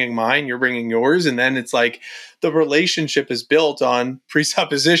 I'm bringing mine, you're bringing yours. And then it's like the relationship is built on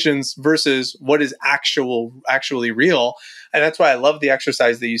presuppositions versus what is actually real. And that's why I love the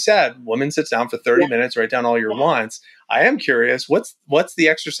exercise that you said. Woman sits down for 30 minutes, write down all your wants. I am curious, what's the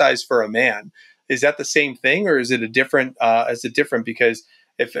exercise for a man? Is that the same thing, or is it different? Because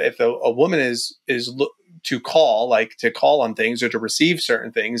if a woman is to call on things or to receive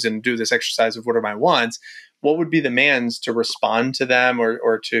certain things and do this exercise of what are my wants, what would be the man's to respond to them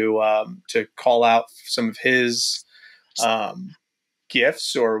or to call out some of his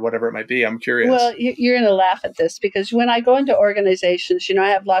gifts or whatever it might be? I'm curious. Well, you're going to laugh at this because when I go into organizations, I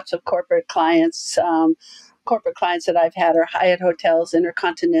have lots of corporate clients. Corporate clients that I've had are Hyatt Hotels,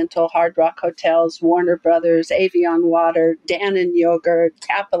 Intercontinental, Hard Rock Hotels, Warner Brothers, Avion Water, Dannon Yogurt,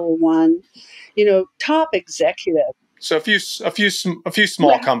 Capital One, top executive. So a few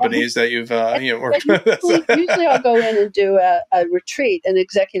small companies that you've worked with. Usually I'll go in and do a retreat, an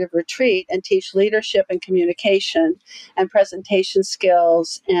executive retreat, and teach leadership and communication and presentation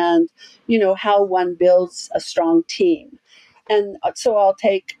skills and, how one builds a strong team. And so I'll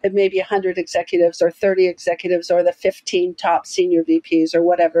take maybe 100 executives or 30 executives or the 15 top senior VPs or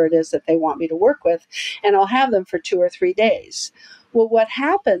whatever it is that they want me to work with, and I'll have them for 2 or 3 days. Well, what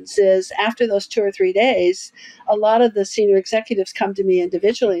happens is after those 2 or 3 days, a lot of the senior executives come to me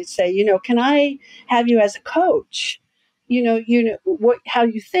individually and say, can I have you as a coach? What, how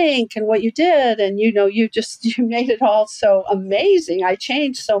you think and what you did. And, you made it all so amazing. I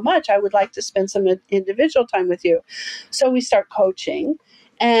changed so much. I would like to spend some individual time with you. So we start coaching,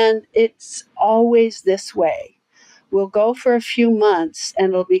 and it's always this way. We'll go for a few months and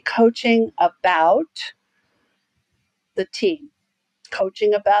it'll be coaching about the team,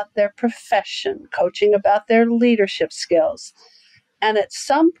 coaching about their profession, coaching about their leadership skills. And at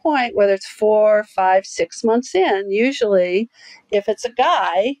some point, whether it's 4, 5, 6 months in, usually if it's a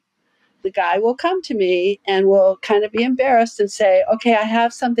guy, the guy will come to me and will kind of be embarrassed and say, okay, I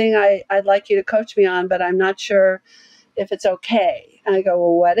have something I'd like you to coach me on, but I'm not sure if it's okay. And I go,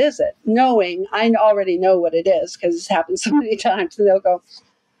 well, what is it? Knowing I already know what it is because it's happened so many times. And they'll go,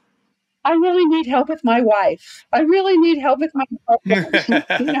 I really need help with my wife. I really need help with my husband.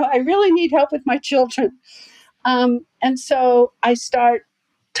 I really need help with my children. And so I start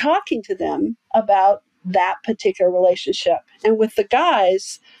talking to them about that particular relationship. And with the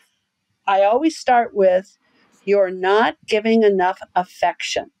guys, I always start with, you're not giving enough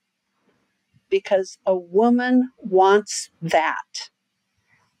affection, because a woman wants that.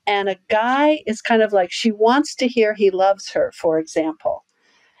 And a guy is kind of like, she wants to hear he loves her, for example.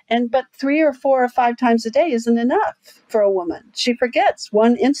 But 3 or 4 or 5 times a day isn't enough for a woman. She forgets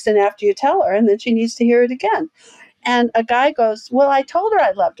one instant after you tell her, and then she needs to hear it again. And a guy goes, well, I told her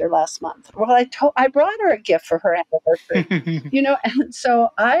I loved her last month. Well, I brought her a gift for her anniversary. And so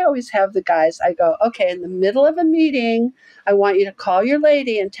I always have the guys, I go, okay, in the middle of a meeting, I want you to call your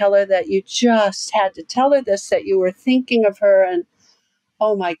lady and tell her that you just had to tell her this, that you were thinking of her, and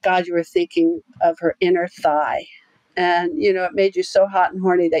oh my God, you were thinking of her inner thigh. And, it made you so hot and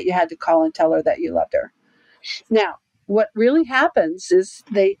horny that you had to call and tell her that you loved her. Now, what really happens is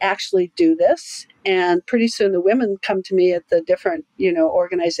they actually do this. And pretty soon the women come to me at the different,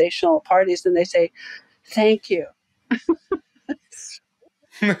 organizational parties, and they say, thank you.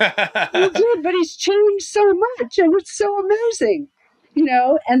 Well, dude, but he's changed so much, and it's so amazing,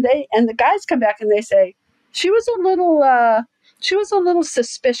 and the guys come back and they say, she was a little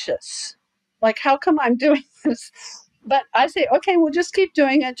suspicious. Like, how come I'm doing this? But I say, okay, well, just keep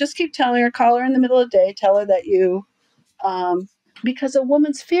doing it. Just keep telling her, call her in the middle of the day, tell her that because a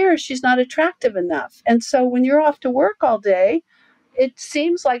woman's fear is she's not attractive enough. And so when you're off to work all day, it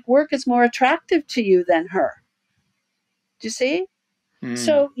seems like work is more attractive to you than her. Do you see?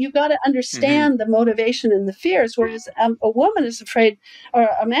 So you've got to understand the motivation and the fears, whereas a woman is afraid, or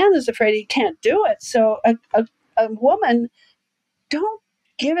a man is afraid he can't do it. So a woman, don't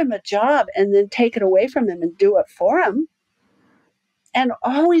give him a job and then take it away from him and do it for him. And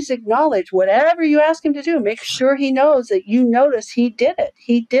always acknowledge whatever you ask him to do. Make sure he knows that you notice he did it.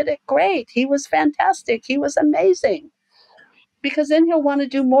 He did it great. He was fantastic. He was amazing. Because then he'll want to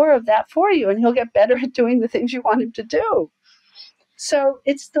do more of that for you, and he'll get better at doing the things you want him to do. So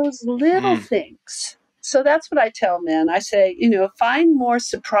it's those little things. So that's what I tell men. I say, find more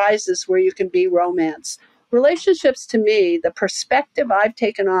surprises where you can be romance. Relationships, to me, the perspective I've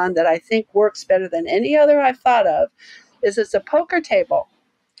taken on that I think works better than any other I've thought of, is it's a poker table.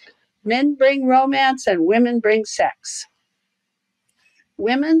 Men bring romance and women bring sex.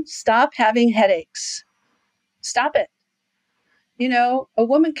 Women, stop having headaches. Stop it. A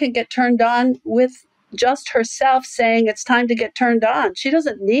woman can get turned on with just herself saying it's time to get turned on. She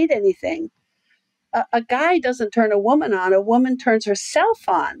doesn't need anything. A guy doesn't turn a woman on. A woman turns herself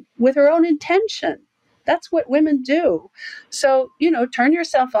on with her own intention. That's what women do. So, turn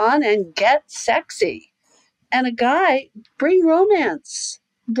yourself on and get sexy. And a guy, bring romance.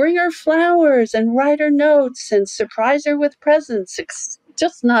 Bring her flowers and write her notes and surprise her with presents. It's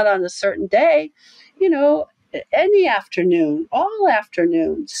just not on a certain day. Any afternoon, all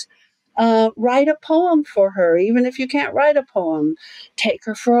afternoons. Write a poem for her, even if you can't write a poem. Take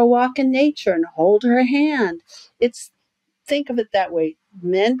her for a walk in nature and hold her hand. Think of it that way.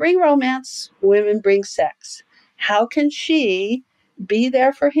 Men bring romance, women bring sex. How can she be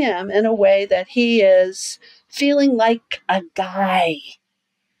there for him in a way that he is feeling like a guy?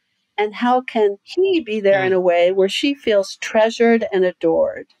 And how can he be there in a way where she feels treasured and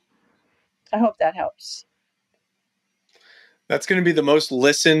adored? I hope that helps. That's going to be the most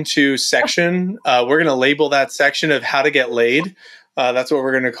listened to section. We're going to label that section of how to get laid. That's what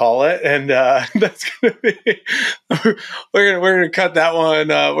we're going to call it. And that's going to be, we're going to cut that one.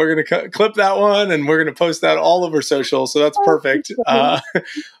 We're going to clip that one, and we're going to post that all over social. So that's perfect.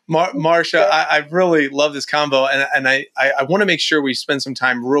 Marcia, I really love this combo. And I want to make sure we spend some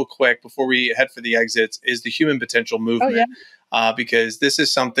time real quick before we head for the exits, is the human potential movement. because this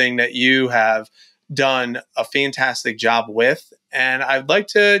is something that you have done a fantastic job with. And I'd like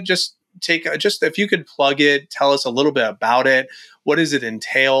to just if you could plug it, tell us a little bit about it. What does it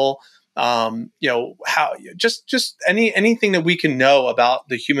entail? How anything that we can know about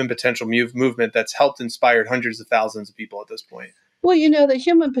the human potential movement that's helped inspired hundreds of thousands of people at this point. Well, the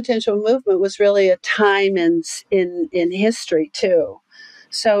human potential movement was really a time in history too.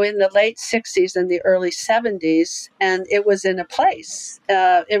 So in the late 60s and the early 70s, and it was in a place.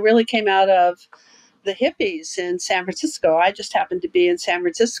 It really came out of the hippies in San Francisco. I just happened to be in San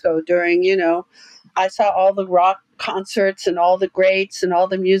Francisco during, I saw all the rock concerts and all the greats and all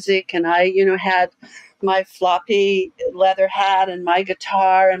the music. And I, had my floppy leather hat and my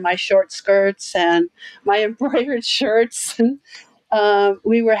guitar and my short skirts and my embroidered shirts. And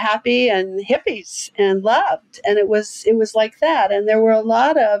we were happy and hippies and loved. And it was like that. And there were a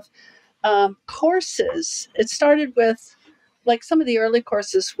lot of courses. It started with, like, some of the early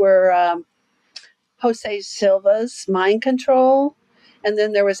courses were Jose Silva's Mind Control, and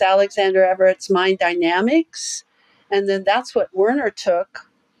then there was Alexander Everett's Mind Dynamics, and then that's what Werner took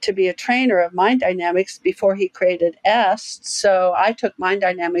to be a trainer of Mind Dynamics before he created EST. So I took Mind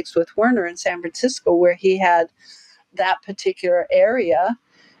Dynamics with Werner in San Francisco, where he had that particular area,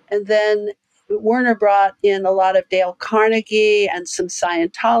 and then Werner brought in a lot of Dale Carnegie and some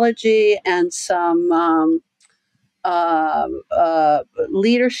Scientology and some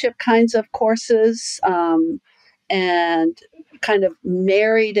leadership kinds of courses, and kind of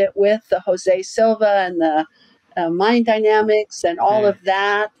married it with the Jose Silva and the mind dynamics and all of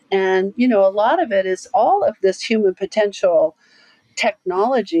that. And, a lot of it is all of this human potential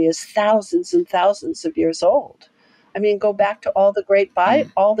technology is thousands and thousands of years old. I mean, go back to all the great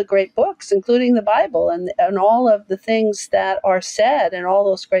all the great books, including the Bible, and all of the things that are said in all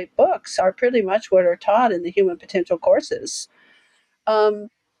those great books are pretty much what are taught in the human potential courses. And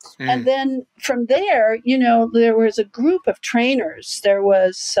then from there, there was a group of trainers. There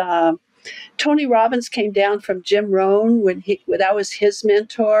was Tony Robbins came down from Jim Rohn when that was his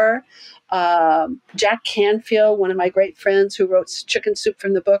mentor. Jack Canfield, one of my great friends who wrote Chicken Soup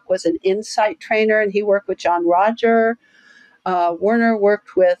from the Book, was an insight trainer, and he worked with John Roger. Werner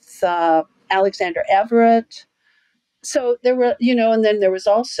worked with Alexander Everett. So there were, and then there was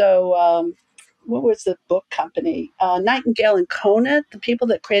also, what was the book company? Nightingale and Conant. The people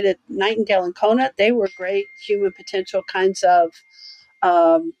that created Nightingale and Conant, they were great human potential kinds of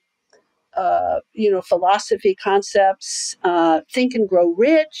philosophy concepts, Think and Grow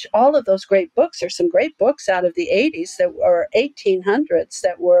Rich, all of those great books. There's some great books out of the 80s or 1800s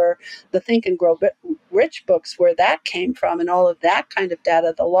that were the Think and Grow Rich books, where that came from, and all of that kind of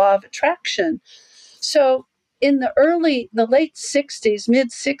data, the law of attraction. So in the late 60s,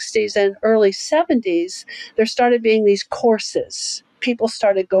 mid 60s, and early 70s, there started being these courses. People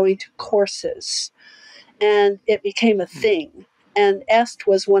started going to courses, and it became a thing. And EST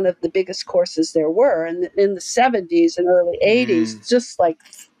was one of the biggest courses there were. And in the 70s and early 80s, just like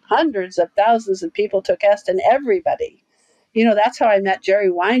hundreds of thousands of people took EST, and everybody. That's how I met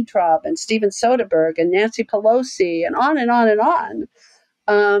Jerry Weintraub and Steven Soderbergh and Nancy Pelosi and on and on and on.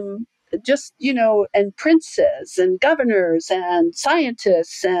 And princes and governors and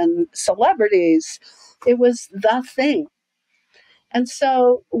scientists and celebrities. It was the thing. And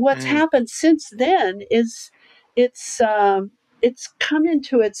so what's happened since then is it's come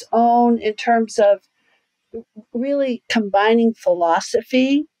into its own in terms of really combining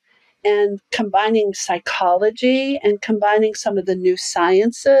philosophy and combining psychology and combining some of the new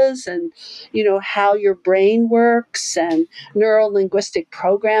sciences and, how your brain works, and neuro-linguistic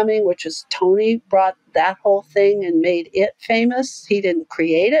programming, which is Tony brought that whole thing and made it famous. He didn't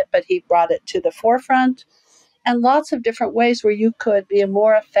create it, but he brought it to the forefront, and lots of different ways where you could be a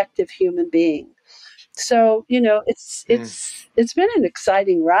more effective human being. So, it's been an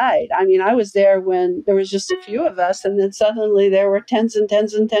exciting ride. I mean, I was there when there was just a few of us, and then suddenly there were tens and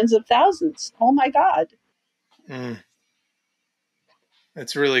tens and tens of thousands. Oh my God.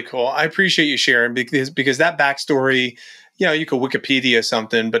 That's really cool. I appreciate you sharing, because that backstory, you could Wikipedia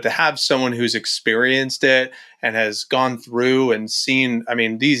something, but to have someone who's experienced it and has gone through and seen,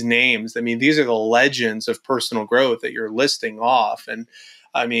 these names, these are the legends of personal growth that you're listing off. And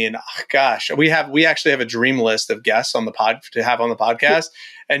gosh, we actually have a dream list of guests on the to have on the podcast.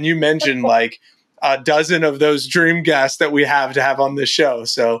 And you mentioned like a dozen of those dream guests that we have to have on this show.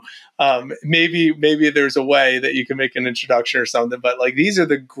 So maybe there's a way that you can make an introduction or something, but like, these are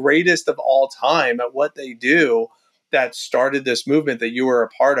the greatest of all time at what they do, that started this movement that you were a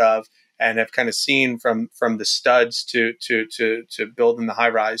part of and have kind of seen from the studs to building the high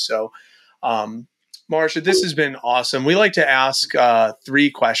rise. So, Marcia, this has been awesome. We like to ask 3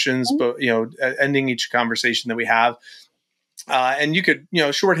 questions, but ending each conversation that we have. And you could,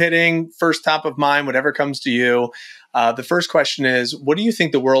 short hitting, first top of mind, whatever comes to you. The first question is, what do you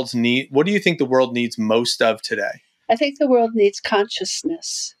think the world needs most of today? I think the world needs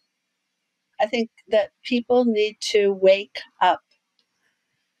consciousness. I think that people need to wake up.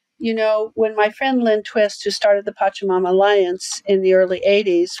 When my friend Lynn Twist, who started the Pachamama Alliance in the early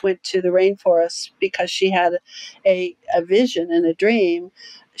 80s, went to the rainforest because she had a vision and a dream,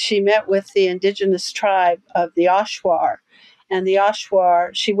 she met with the indigenous tribe of the Ashwar. And the Ashwar,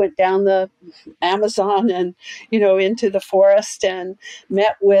 she went down the Amazon and, into the forest and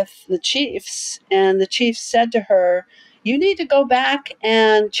met with the chiefs. And the chiefs said to her, "You need to go back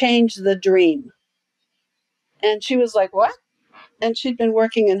and change the dream." And she was like, "What?" And she'd been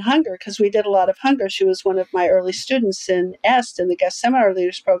working in hunger because we did a lot of hunger. She was one of my early students in EST, in the Guest Seminar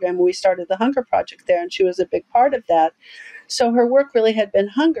Leaders Program. We started the Hunger Project there, and she was a big part of that. So her work really had been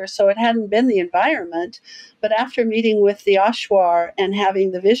hunger, so it hadn't been the environment. But after meeting with the Ashwar and having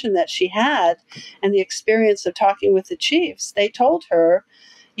the vision that she had and the experience of talking with the chiefs, they told her,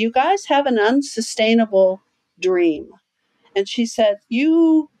 "You guys have an unsustainable dream." And she said,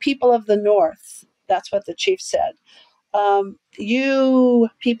 "You people of the North," that's what the chief said, "you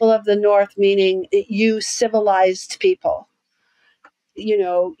people of the North," meaning you civilized people,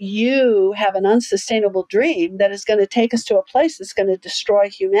 you have an unsustainable dream that is going to take us to a place that's going to destroy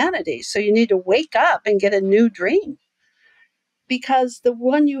humanity. So you need to wake up and get a new dream because the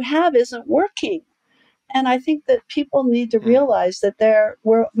one you have isn't working. And I think that people need to realize that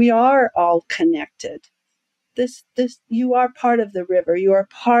we are all connected. This you are part of the river, you are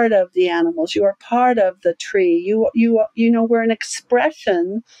part of the animals, you are part of the tree, we're an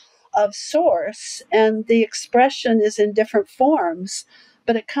expression of source, and the expression is in different forms,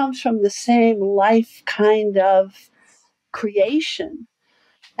 but it comes from the same life kind of creation.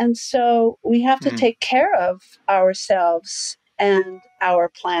 And so we have to take care of ourselves and our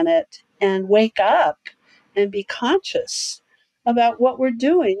planet and wake up and be conscious about what we're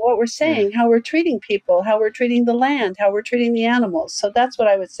doing, what we're saying, how we're treating people, how we're treating the land, how we're treating the animals. So that's what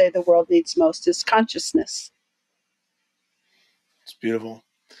I would say the world needs most is consciousness. It's beautiful.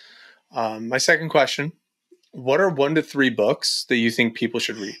 My second question, what are 1 to 3 books that you think people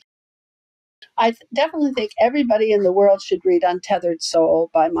should read? I definitely think everybody in the world should read Untethered Soul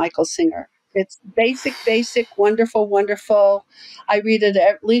by Michael Singer. It's basic, wonderful, wonderful. I read it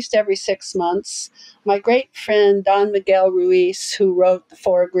at least every 6 months. My great friend, Don Miguel Ruiz, who wrote The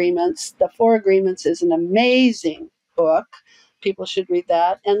Four Agreements. The Four Agreements is an amazing book. People should read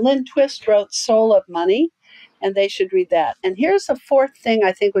that. And Lynn Twist wrote Soul of Money, and they should read that. And here's a fourth thing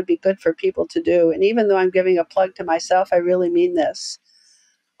I think would be good for people to do. And even though I'm giving a plug to myself, I really mean this.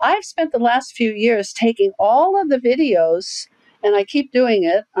 I've spent the last few years taking all of the videos, and I keep doing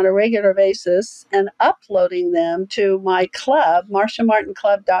it on a regular basis, and uploading them to my club,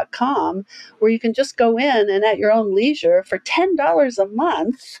 marciamartinclub.com, where you can just go in and at your own leisure for $10 a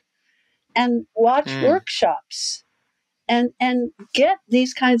month and watch workshops and get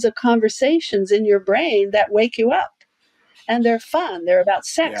these kinds of conversations in your brain that wake you up. And they're fun. They're about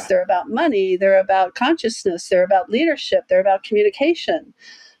sex. They're about money. They're about consciousness. They're about leadership. They're about communication.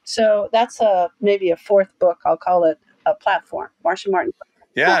 So that's maybe a fourth book. I'll call it a platform. Marcia Martin.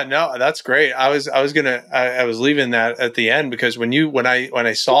 Yeah, no, that's great. I was leaving that at the end because when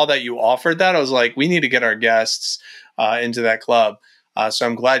I saw that you offered that, I was like, we need to get our guests into that club. So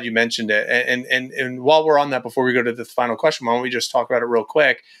I'm glad you mentioned it. And while we're on that, before we go to the final question, why don't we just talk about it real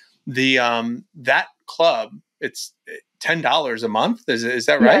quick? The that club, it's $10 a month. Is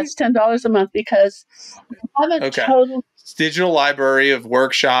that right? Yeah, it's $10 a month because I haven't total. It's digital library of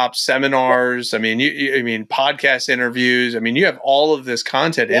workshops, seminars. I mean, I mean, podcast interviews. I mean, you have all of this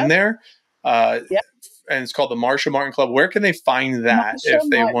content in there. And it's called the Marcia Martin Club. Where can they find that if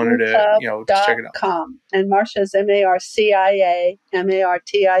they wanted to, check it out? And Marcia is MarciaMartin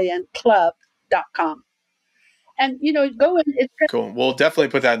club.com. And, go in. It's cool. We'll definitely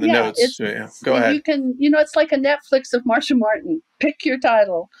put that in the notes. Go ahead. You can, it's like a Netflix of Marcia Martin. Pick your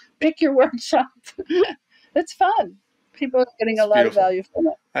title, pick your workshop. It's fun. People are getting a lot of value from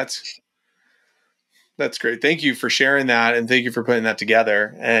it. That's great. Thank you for sharing that. And thank you for putting that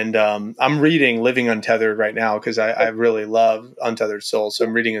together. And I'm reading Living Untethered right now because I really love Untethered Soul. So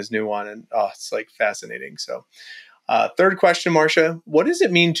I'm reading his new one and it's like fascinating. So third question, Marcia, what does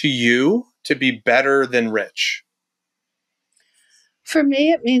it mean to you to be better than rich? For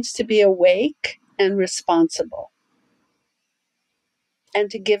me, it means to be awake and responsible and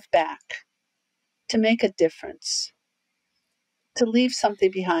to give back, to make a difference, to leave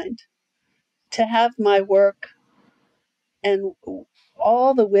something behind. to have my work and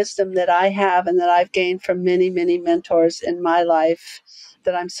all the wisdom that I have and that I've gained from many, many mentors in my life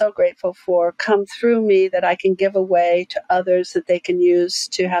that I'm so grateful for come through me, that I can give away to others that they can use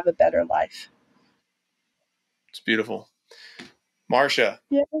to have a better life. It's beautiful. Marcia.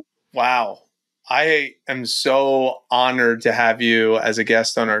 Yeah. Wow. I am so honored to have you as a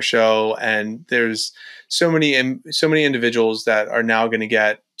guest on our show. And there's so many individuals that are now going to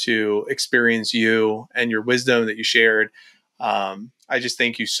get to experience you and your wisdom that you shared. I just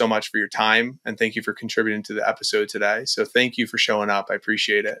thank you so much for your time, and thank you for contributing to the episode today. So thank you for showing up. I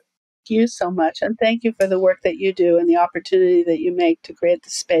appreciate it. Thank you so much. And thank you for the work that you do and the opportunity that you make to create the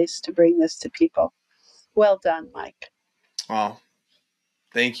space to bring this to people. Well done, Mike. Well,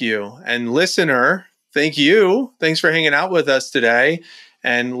 thank you. And listener, thank you. Thanks for hanging out with us today.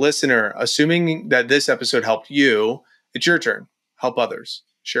 And listener, assuming that this episode helped you, it's your turn. Help others.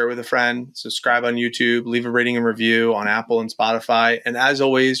 Share with a friend, subscribe on YouTube, leave a rating and review on Apple and Spotify. And as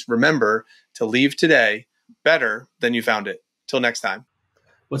always, remember to leave today better than you found it. Till next time.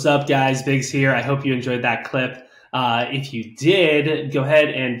 What's up, guys? Biggs here. I hope you enjoyed that clip. If you did, go ahead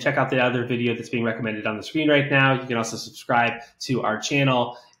and check out the other video that's being recommended on the screen right now. You can also subscribe to our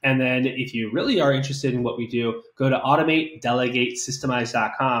channel. And then if you really are interested in what we do, go to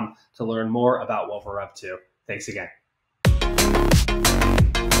automatedelegatesystemize.com to learn more about what we're up to. Thanks again.